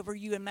watch over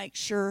you and make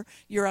sure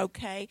you're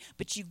okay.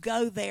 But you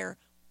go there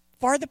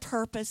for the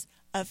purpose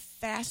of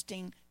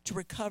fasting to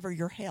recover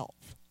your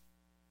health.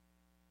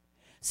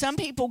 Some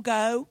people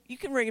go, you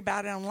can read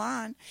about it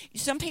online.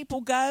 Some people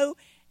go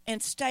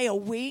and stay a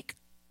week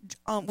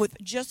with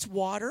just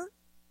water,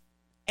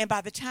 and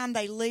by the time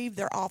they leave,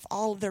 they're off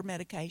all of their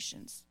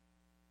medications.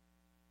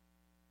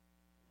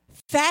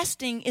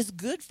 Fasting is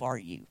good for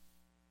you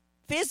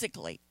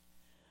physically,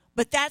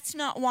 but that's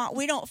not why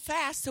we don't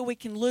fast so we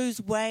can lose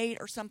weight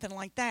or something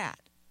like that,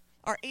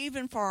 or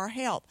even for our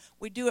health.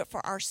 We do it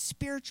for our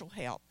spiritual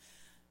health.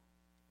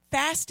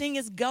 Fasting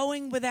is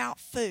going without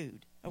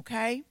food,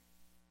 okay?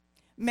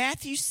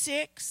 Matthew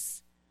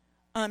 6,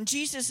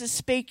 Jesus is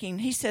speaking.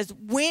 He says,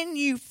 when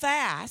you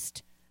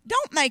fast,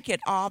 don't make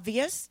it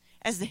obvious,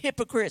 as the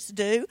hypocrites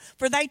do,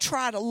 for they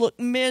try to look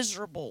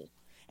miserable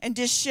and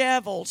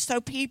disheveled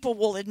so people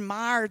will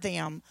admire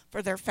them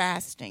for their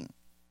fasting.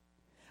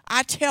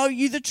 I tell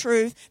you the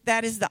truth,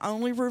 that is the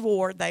only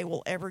reward they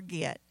will ever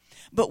get.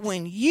 But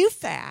when you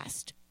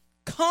fast,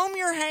 comb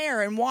your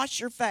hair and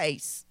wash your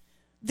face.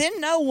 Then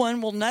no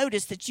one will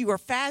notice that you are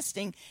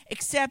fasting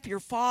except your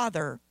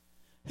Father,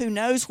 who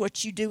knows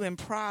what you do in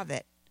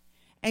private,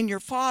 and your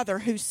Father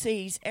who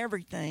sees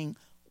everything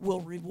will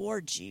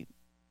reward you.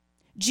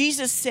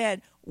 Jesus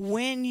said,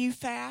 when you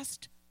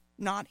fast,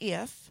 not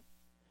if.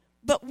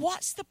 But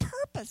what's the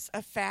purpose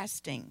of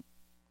fasting?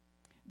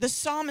 The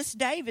psalmist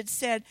David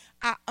said,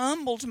 I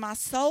humbled my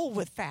soul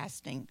with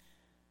fasting.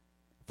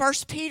 1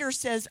 Peter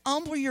says,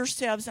 humble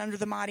yourselves under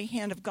the mighty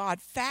hand of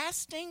God.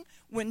 Fasting,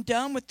 when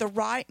done with the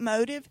right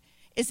motive,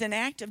 is an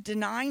act of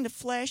denying the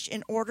flesh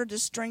in order to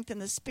strengthen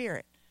the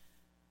spirit.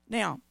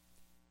 Now,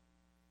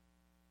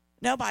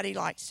 nobody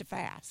likes to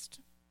fast.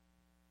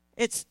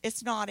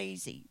 It's not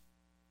easy.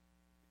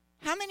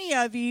 How many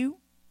of you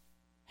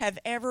have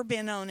ever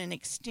been on an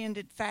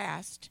extended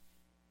fast,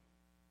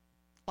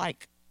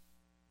 like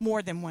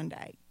more than one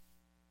day?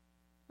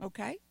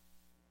 Okay?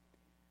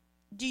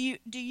 Do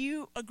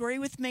you agree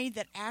with me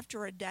that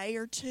after a day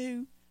or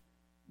two,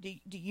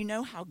 do you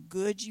know how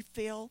good you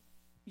feel?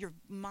 Your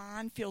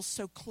mind feels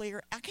so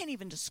clear. I can't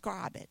even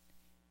describe it.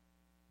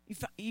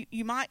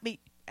 You might be,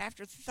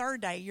 after the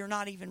third day, you're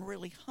not even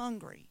really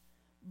hungry,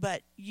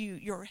 but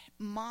your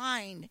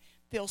mind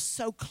feels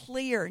so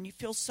clear and you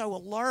feel so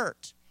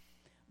alert.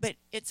 But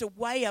it's a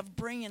way of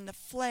bringing the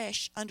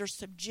flesh under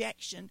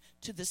subjection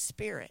to the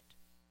Spirit.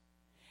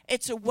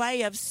 It's a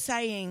way of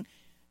saying,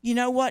 you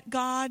know what,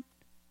 God,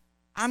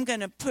 I'm going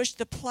to push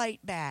the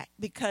plate back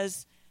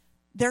because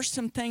there's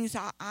some things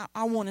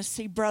I want to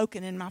see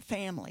broken in my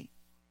family.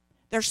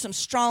 There's some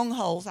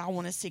strongholds I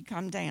want to see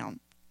come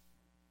down.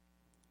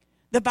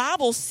 The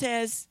Bible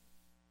says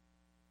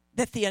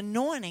that the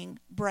anointing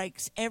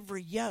breaks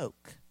every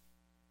yoke.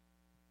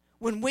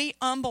 When we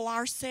humble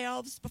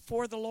ourselves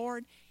before the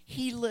Lord,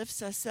 He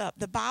lifts us up.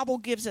 The Bible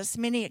gives us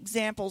many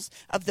examples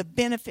of the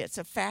benefits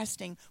of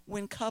fasting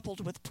when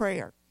coupled with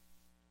prayer.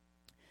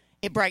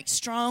 It breaks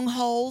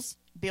strongholds,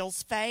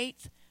 builds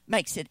faith,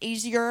 makes it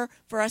easier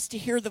for us to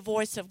hear the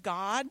voice of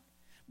God,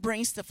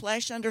 brings the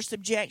flesh under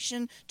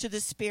subjection to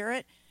the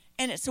Spirit,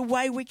 and it's a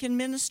way we can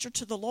minister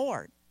to the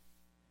Lord.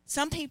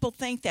 Some people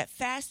think that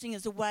fasting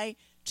is a way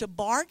to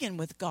bargain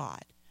with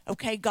God.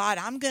 Okay, God,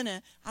 I'm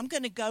gonna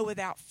go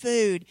without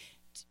food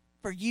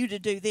for you to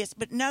do this.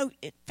 But no,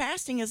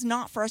 fasting is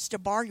not for us to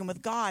bargain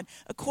with God.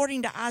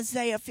 According to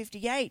Isaiah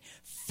 58,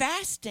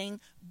 fasting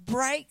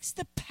breaks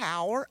the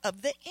power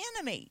of the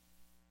enemy.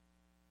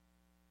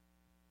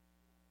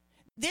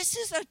 This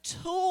is a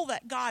tool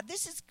that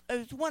this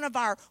is one of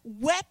our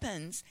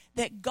weapons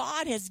that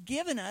God has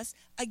given us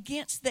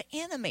against the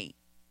enemy.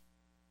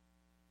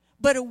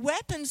 But a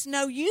weapon's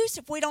no use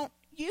if we don't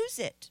use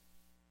it.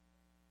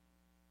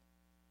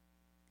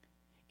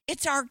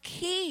 It's our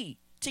key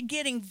to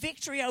getting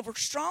victory over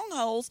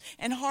strongholds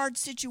and hard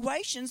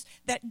situations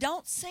that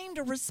don't seem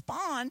to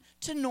respond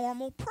to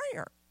normal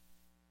prayer.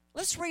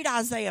 Let's read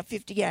Isaiah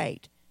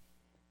 58.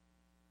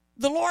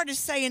 The Lord is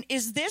saying,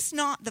 is this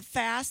not the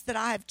fast that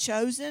I have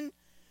chosen?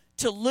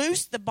 To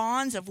loose the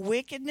bonds of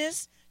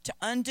wickedness, to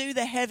undo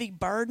the heavy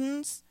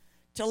burdens,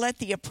 to let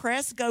the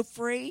oppressed go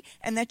free,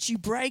 and that you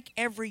break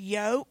every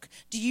yoke.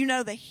 Do you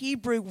know the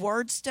Hebrew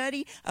word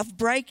study of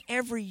break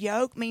every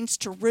yoke means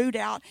to root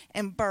out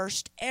and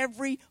burst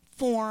every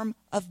form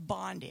of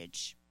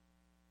bondage?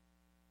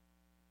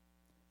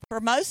 For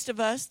most of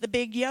us, the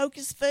big yoke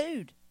is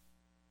food.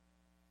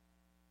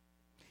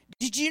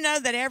 Did you know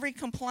that every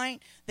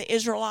complaint the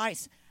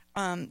Israelites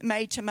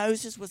made to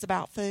Moses was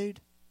about food?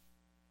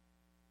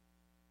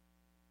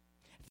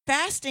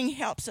 Fasting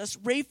helps us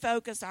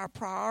refocus our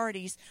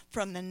priorities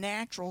from the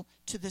natural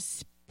to the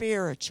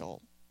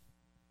spiritual.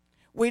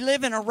 We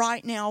live in a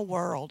right now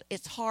world.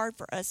 It's hard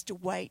for us to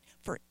wait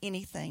for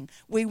anything.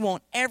 We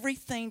want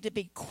everything to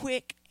be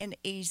quick and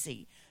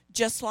easy,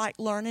 just like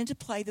learning to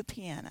play the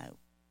piano.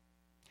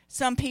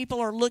 Some people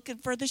are looking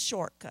for the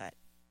shortcut.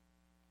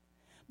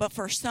 But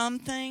for some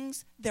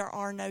things, there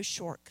are no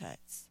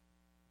shortcuts.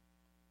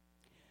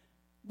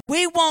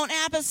 We want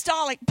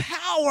apostolic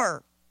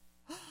power,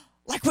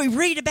 like we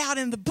read about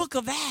in the book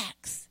of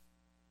Acts,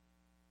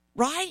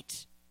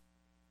 right?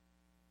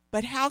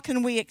 But how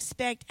can we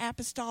expect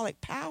apostolic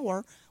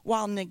power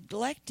while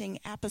neglecting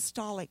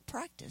apostolic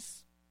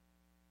practice?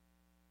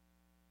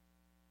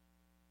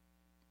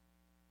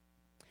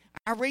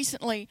 I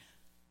recently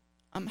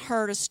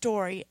heard a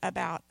story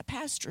about a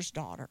pastor's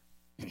daughter.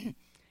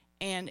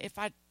 And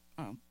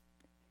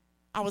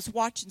I was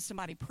watching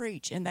somebody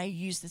preach, and they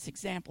used this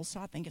example, so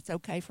I think it's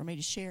okay for me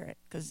to share it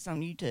because it's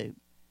on YouTube.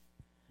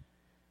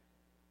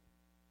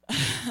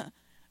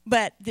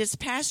 But this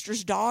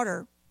pastor's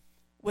daughter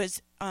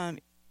was a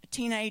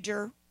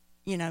teenager,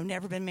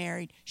 never been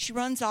married. She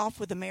runs off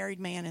with a married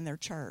man in their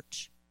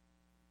church.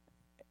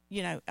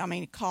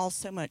 It caused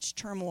so much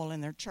turmoil in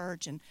their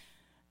church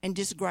and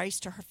disgrace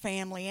to her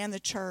family and the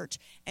church.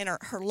 And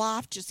her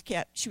life just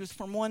she was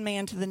from one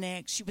man to the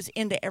next. She was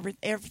into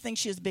everything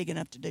she was big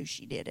enough to do,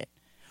 she did it.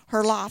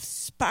 Her life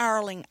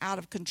spiraling out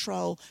of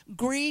control,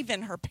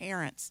 grieving her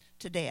parents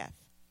to death.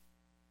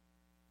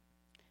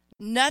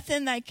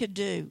 Nothing they could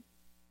do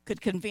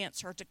could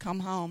convince her to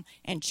come home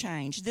and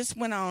change. This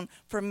went on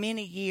for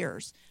many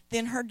years.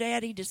 Then her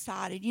daddy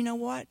decided, you know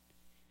what?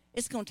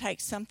 It's going to take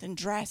something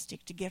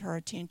drastic to get her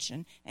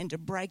attention and to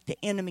break the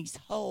enemy's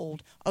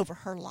hold over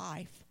her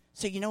life.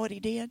 So you know what he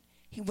did?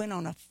 He went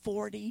on a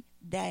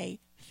 40-day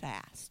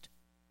fast.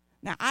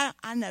 Now,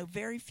 I know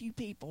very few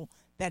people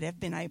that have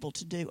been able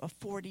to do a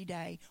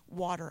 40-day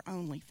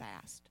water-only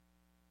fast.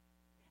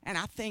 And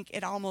I think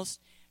it almost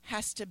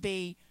has to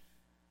be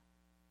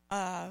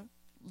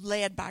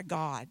led by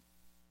God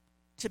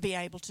to be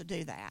able to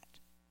do that.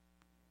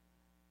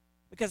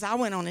 Because I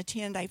went on a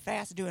 10-day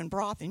fast doing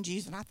broth and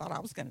juice, and I thought I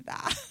was going to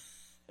die.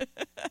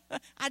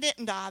 I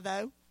didn't die,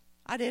 though.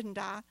 I didn't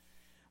die.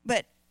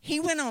 But he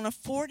went on a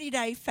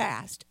 40-day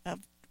fast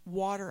of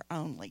water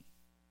only.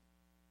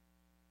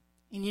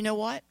 And you know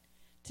what?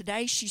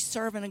 Today she's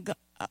serving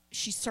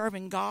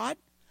God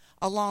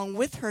along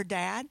with her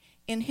dad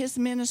in his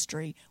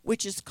ministry,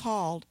 which is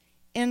called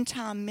End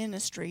Time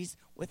Ministries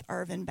with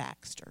Irvin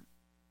Baxter.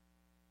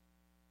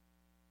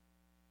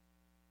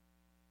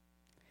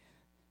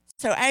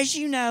 So as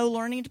you know,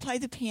 learning to play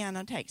the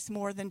piano takes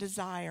more than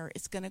desire.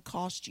 It's going to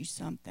cost you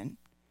something.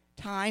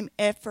 Time,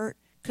 effort,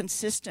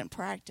 consistent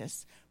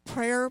practice.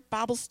 Prayer,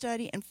 Bible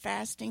study, and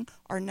fasting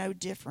are no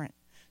different.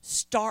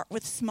 Start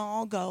with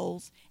small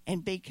goals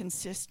and be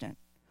consistent.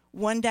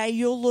 One day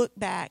you'll look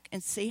back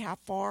and see how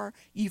far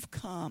you've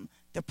come,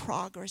 the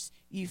progress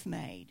you've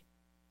made.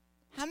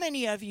 How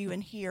many of you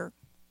in here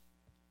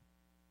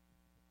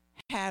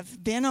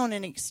have been on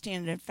an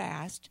extended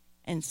fast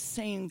and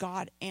seen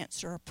God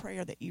answer a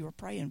prayer that you were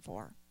praying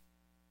for?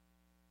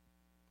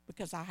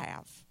 Because I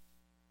have.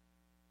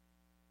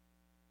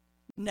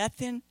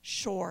 Nothing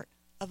short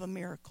of a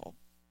miracle.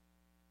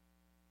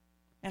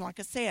 And like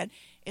I said,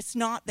 it's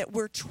not that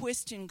we're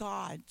twisting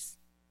God's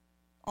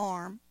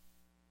arm.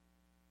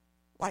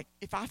 Like,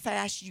 if I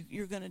fast,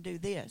 you're going to do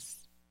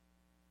this.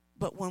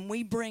 But when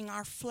we bring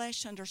our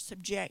flesh under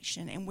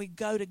subjection and we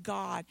go to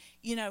God,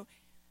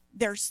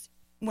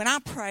 when I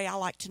pray, I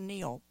like to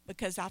kneel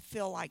because I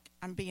feel like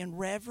I'm being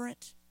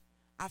reverent.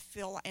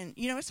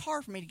 It's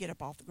hard for me to get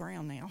up off the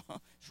ground now.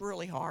 It's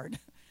really hard.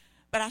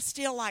 But I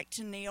still like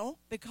to kneel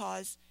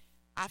because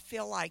I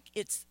feel like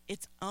it's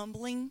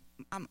humbling.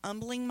 I'm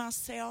humbling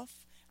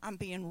myself. I'm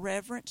being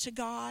reverent to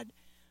God.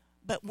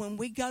 But when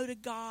we go to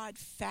God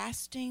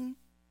fasting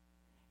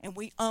and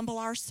we humble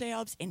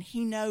ourselves and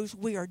He knows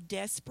we are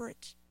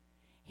desperate,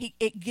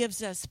 it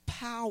gives us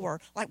power.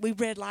 Like we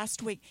read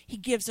last week, He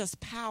gives us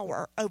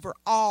power over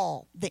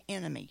all the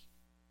enemy.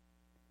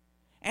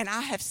 And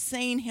I have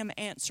seen Him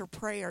answer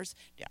prayers.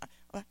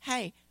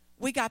 Hey,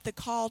 we got the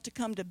call to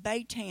come to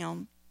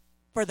Baytown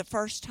for the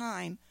first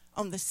time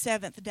on the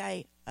 7th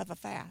day of a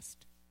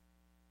fast.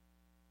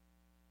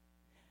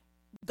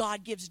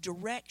 God gives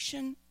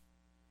direction.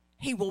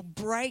 He will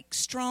break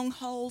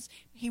strongholds.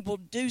 He will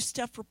do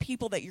stuff for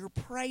people that you're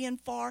praying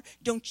for.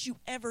 Don't you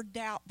ever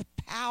doubt the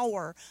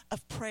power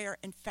of prayer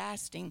and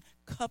fasting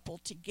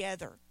coupled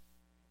together.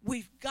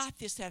 We've got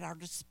this at our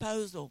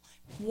disposal.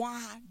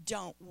 Why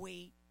don't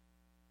we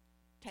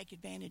take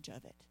advantage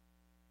of it?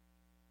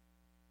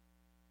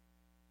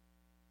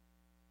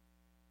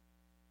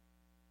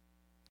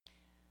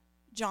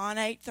 John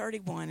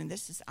 8:31,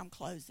 and I'm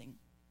closing.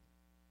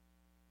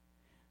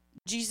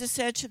 Jesus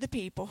said to the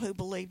people who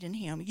believed in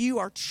him, "You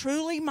are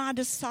truly my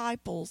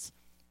disciples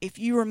if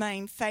you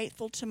remain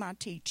faithful to my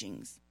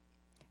teachings,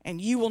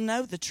 and you will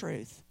know the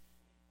truth,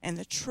 and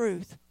the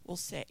truth will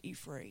set you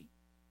free."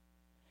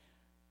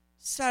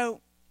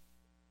 So,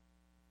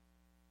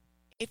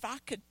 if I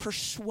could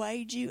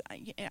persuade you,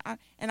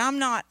 and I'm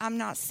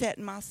not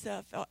setting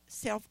myself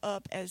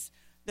up as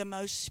the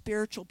most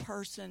spiritual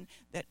person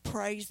that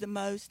prays the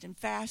most and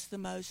fasts the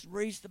most,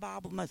 reads the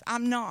Bible the most.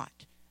 I'm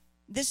not.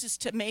 This is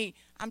to me,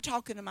 I'm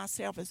talking to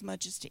myself as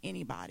much as to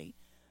anybody.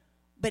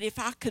 But if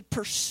I could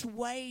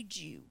persuade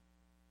you,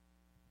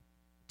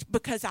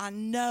 because I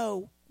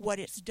know what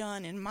it's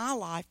done in my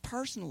life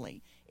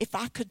personally, if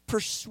I could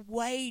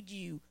persuade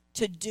you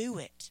to do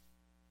it,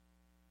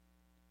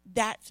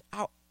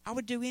 I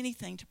would do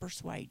anything to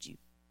persuade you.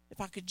 If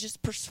I could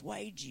just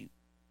persuade you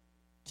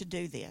to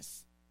do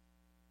this.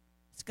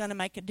 It's going to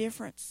make a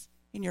difference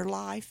in your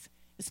life.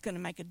 It's going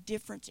to make a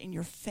difference in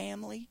your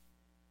family.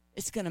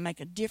 It's going to make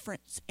a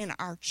difference in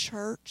our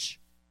church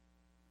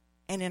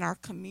and in our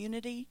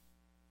community.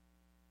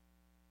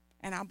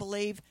 And I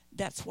believe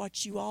that's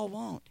what you all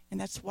want,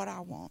 and that's what I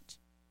want.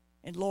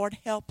 And Lord,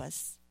 help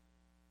us.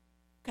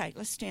 Okay,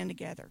 let's stand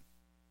together.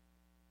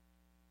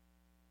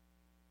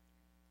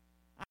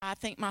 I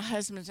think my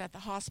husband's at the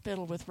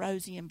hospital with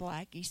Rosie and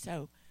Blackie,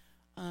 so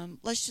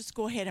let's just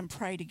go ahead and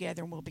pray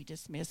together and we'll be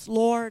dismissed.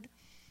 Lord,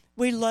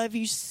 we love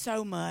you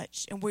so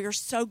much, and we are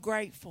so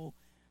grateful,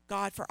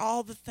 God, for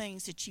all the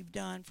things that you've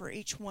done for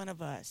each one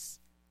of us.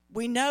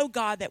 We know,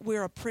 God, that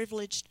we're a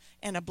privileged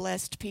and a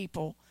blessed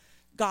people,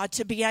 God,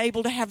 to be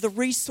able to have the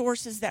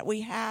resources that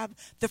we have,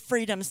 the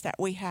freedoms that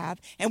we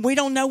have. And we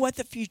don't know what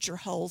the future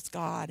holds,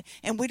 God.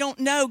 And we don't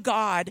know,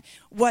 God,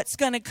 what's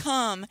going to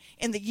come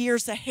in the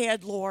years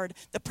ahead, Lord,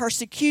 the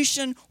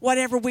persecution,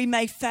 whatever we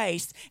may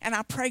face. And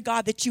I pray,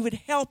 God, that you would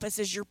help us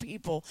as your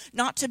people,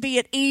 not to be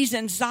at ease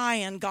in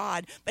Zion,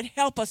 God, but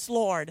help us,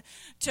 Lord,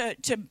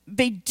 to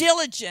be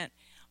diligent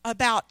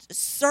about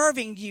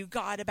serving you,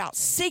 God, about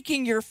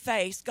seeking your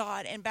face,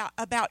 God, and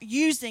about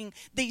using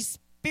these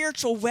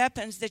spiritual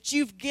weapons that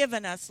you've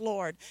given us,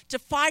 Lord, to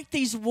fight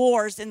these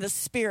wars in the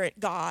spirit,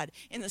 God,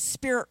 in the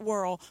spirit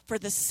world, for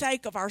the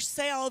sake of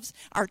ourselves,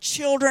 our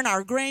children,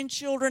 our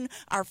grandchildren,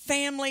 our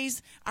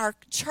families, our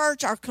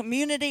church, our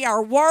community,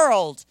 our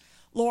world.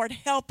 Lord,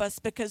 help us,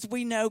 because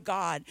we know,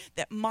 God,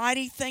 that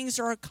mighty things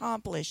are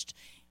accomplished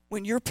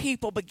when your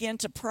people begin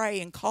to pray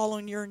and call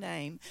on your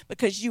name,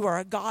 because you are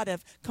a God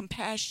of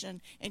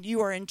compassion, and you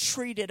are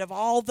entreated of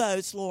all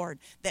those, Lord,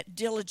 that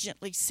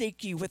diligently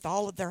seek you with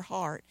all of their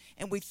heart.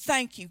 And we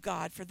thank you,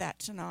 God, for that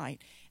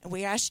tonight. And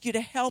we ask you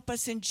to help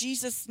us in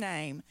Jesus'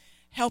 name.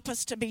 Help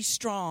us to be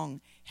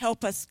strong.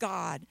 Help us,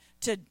 God,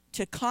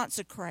 to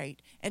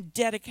consecrate and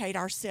dedicate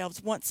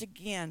ourselves once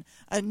again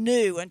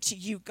anew unto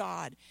you,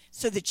 God,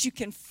 so that you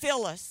can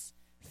fill us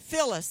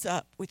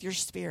up with your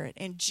Spirit.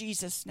 In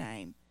Jesus'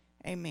 name.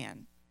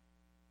 Amen.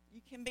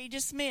 You can be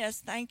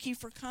dismissed. Thank you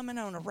for coming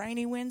on a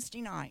rainy Wednesday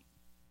night.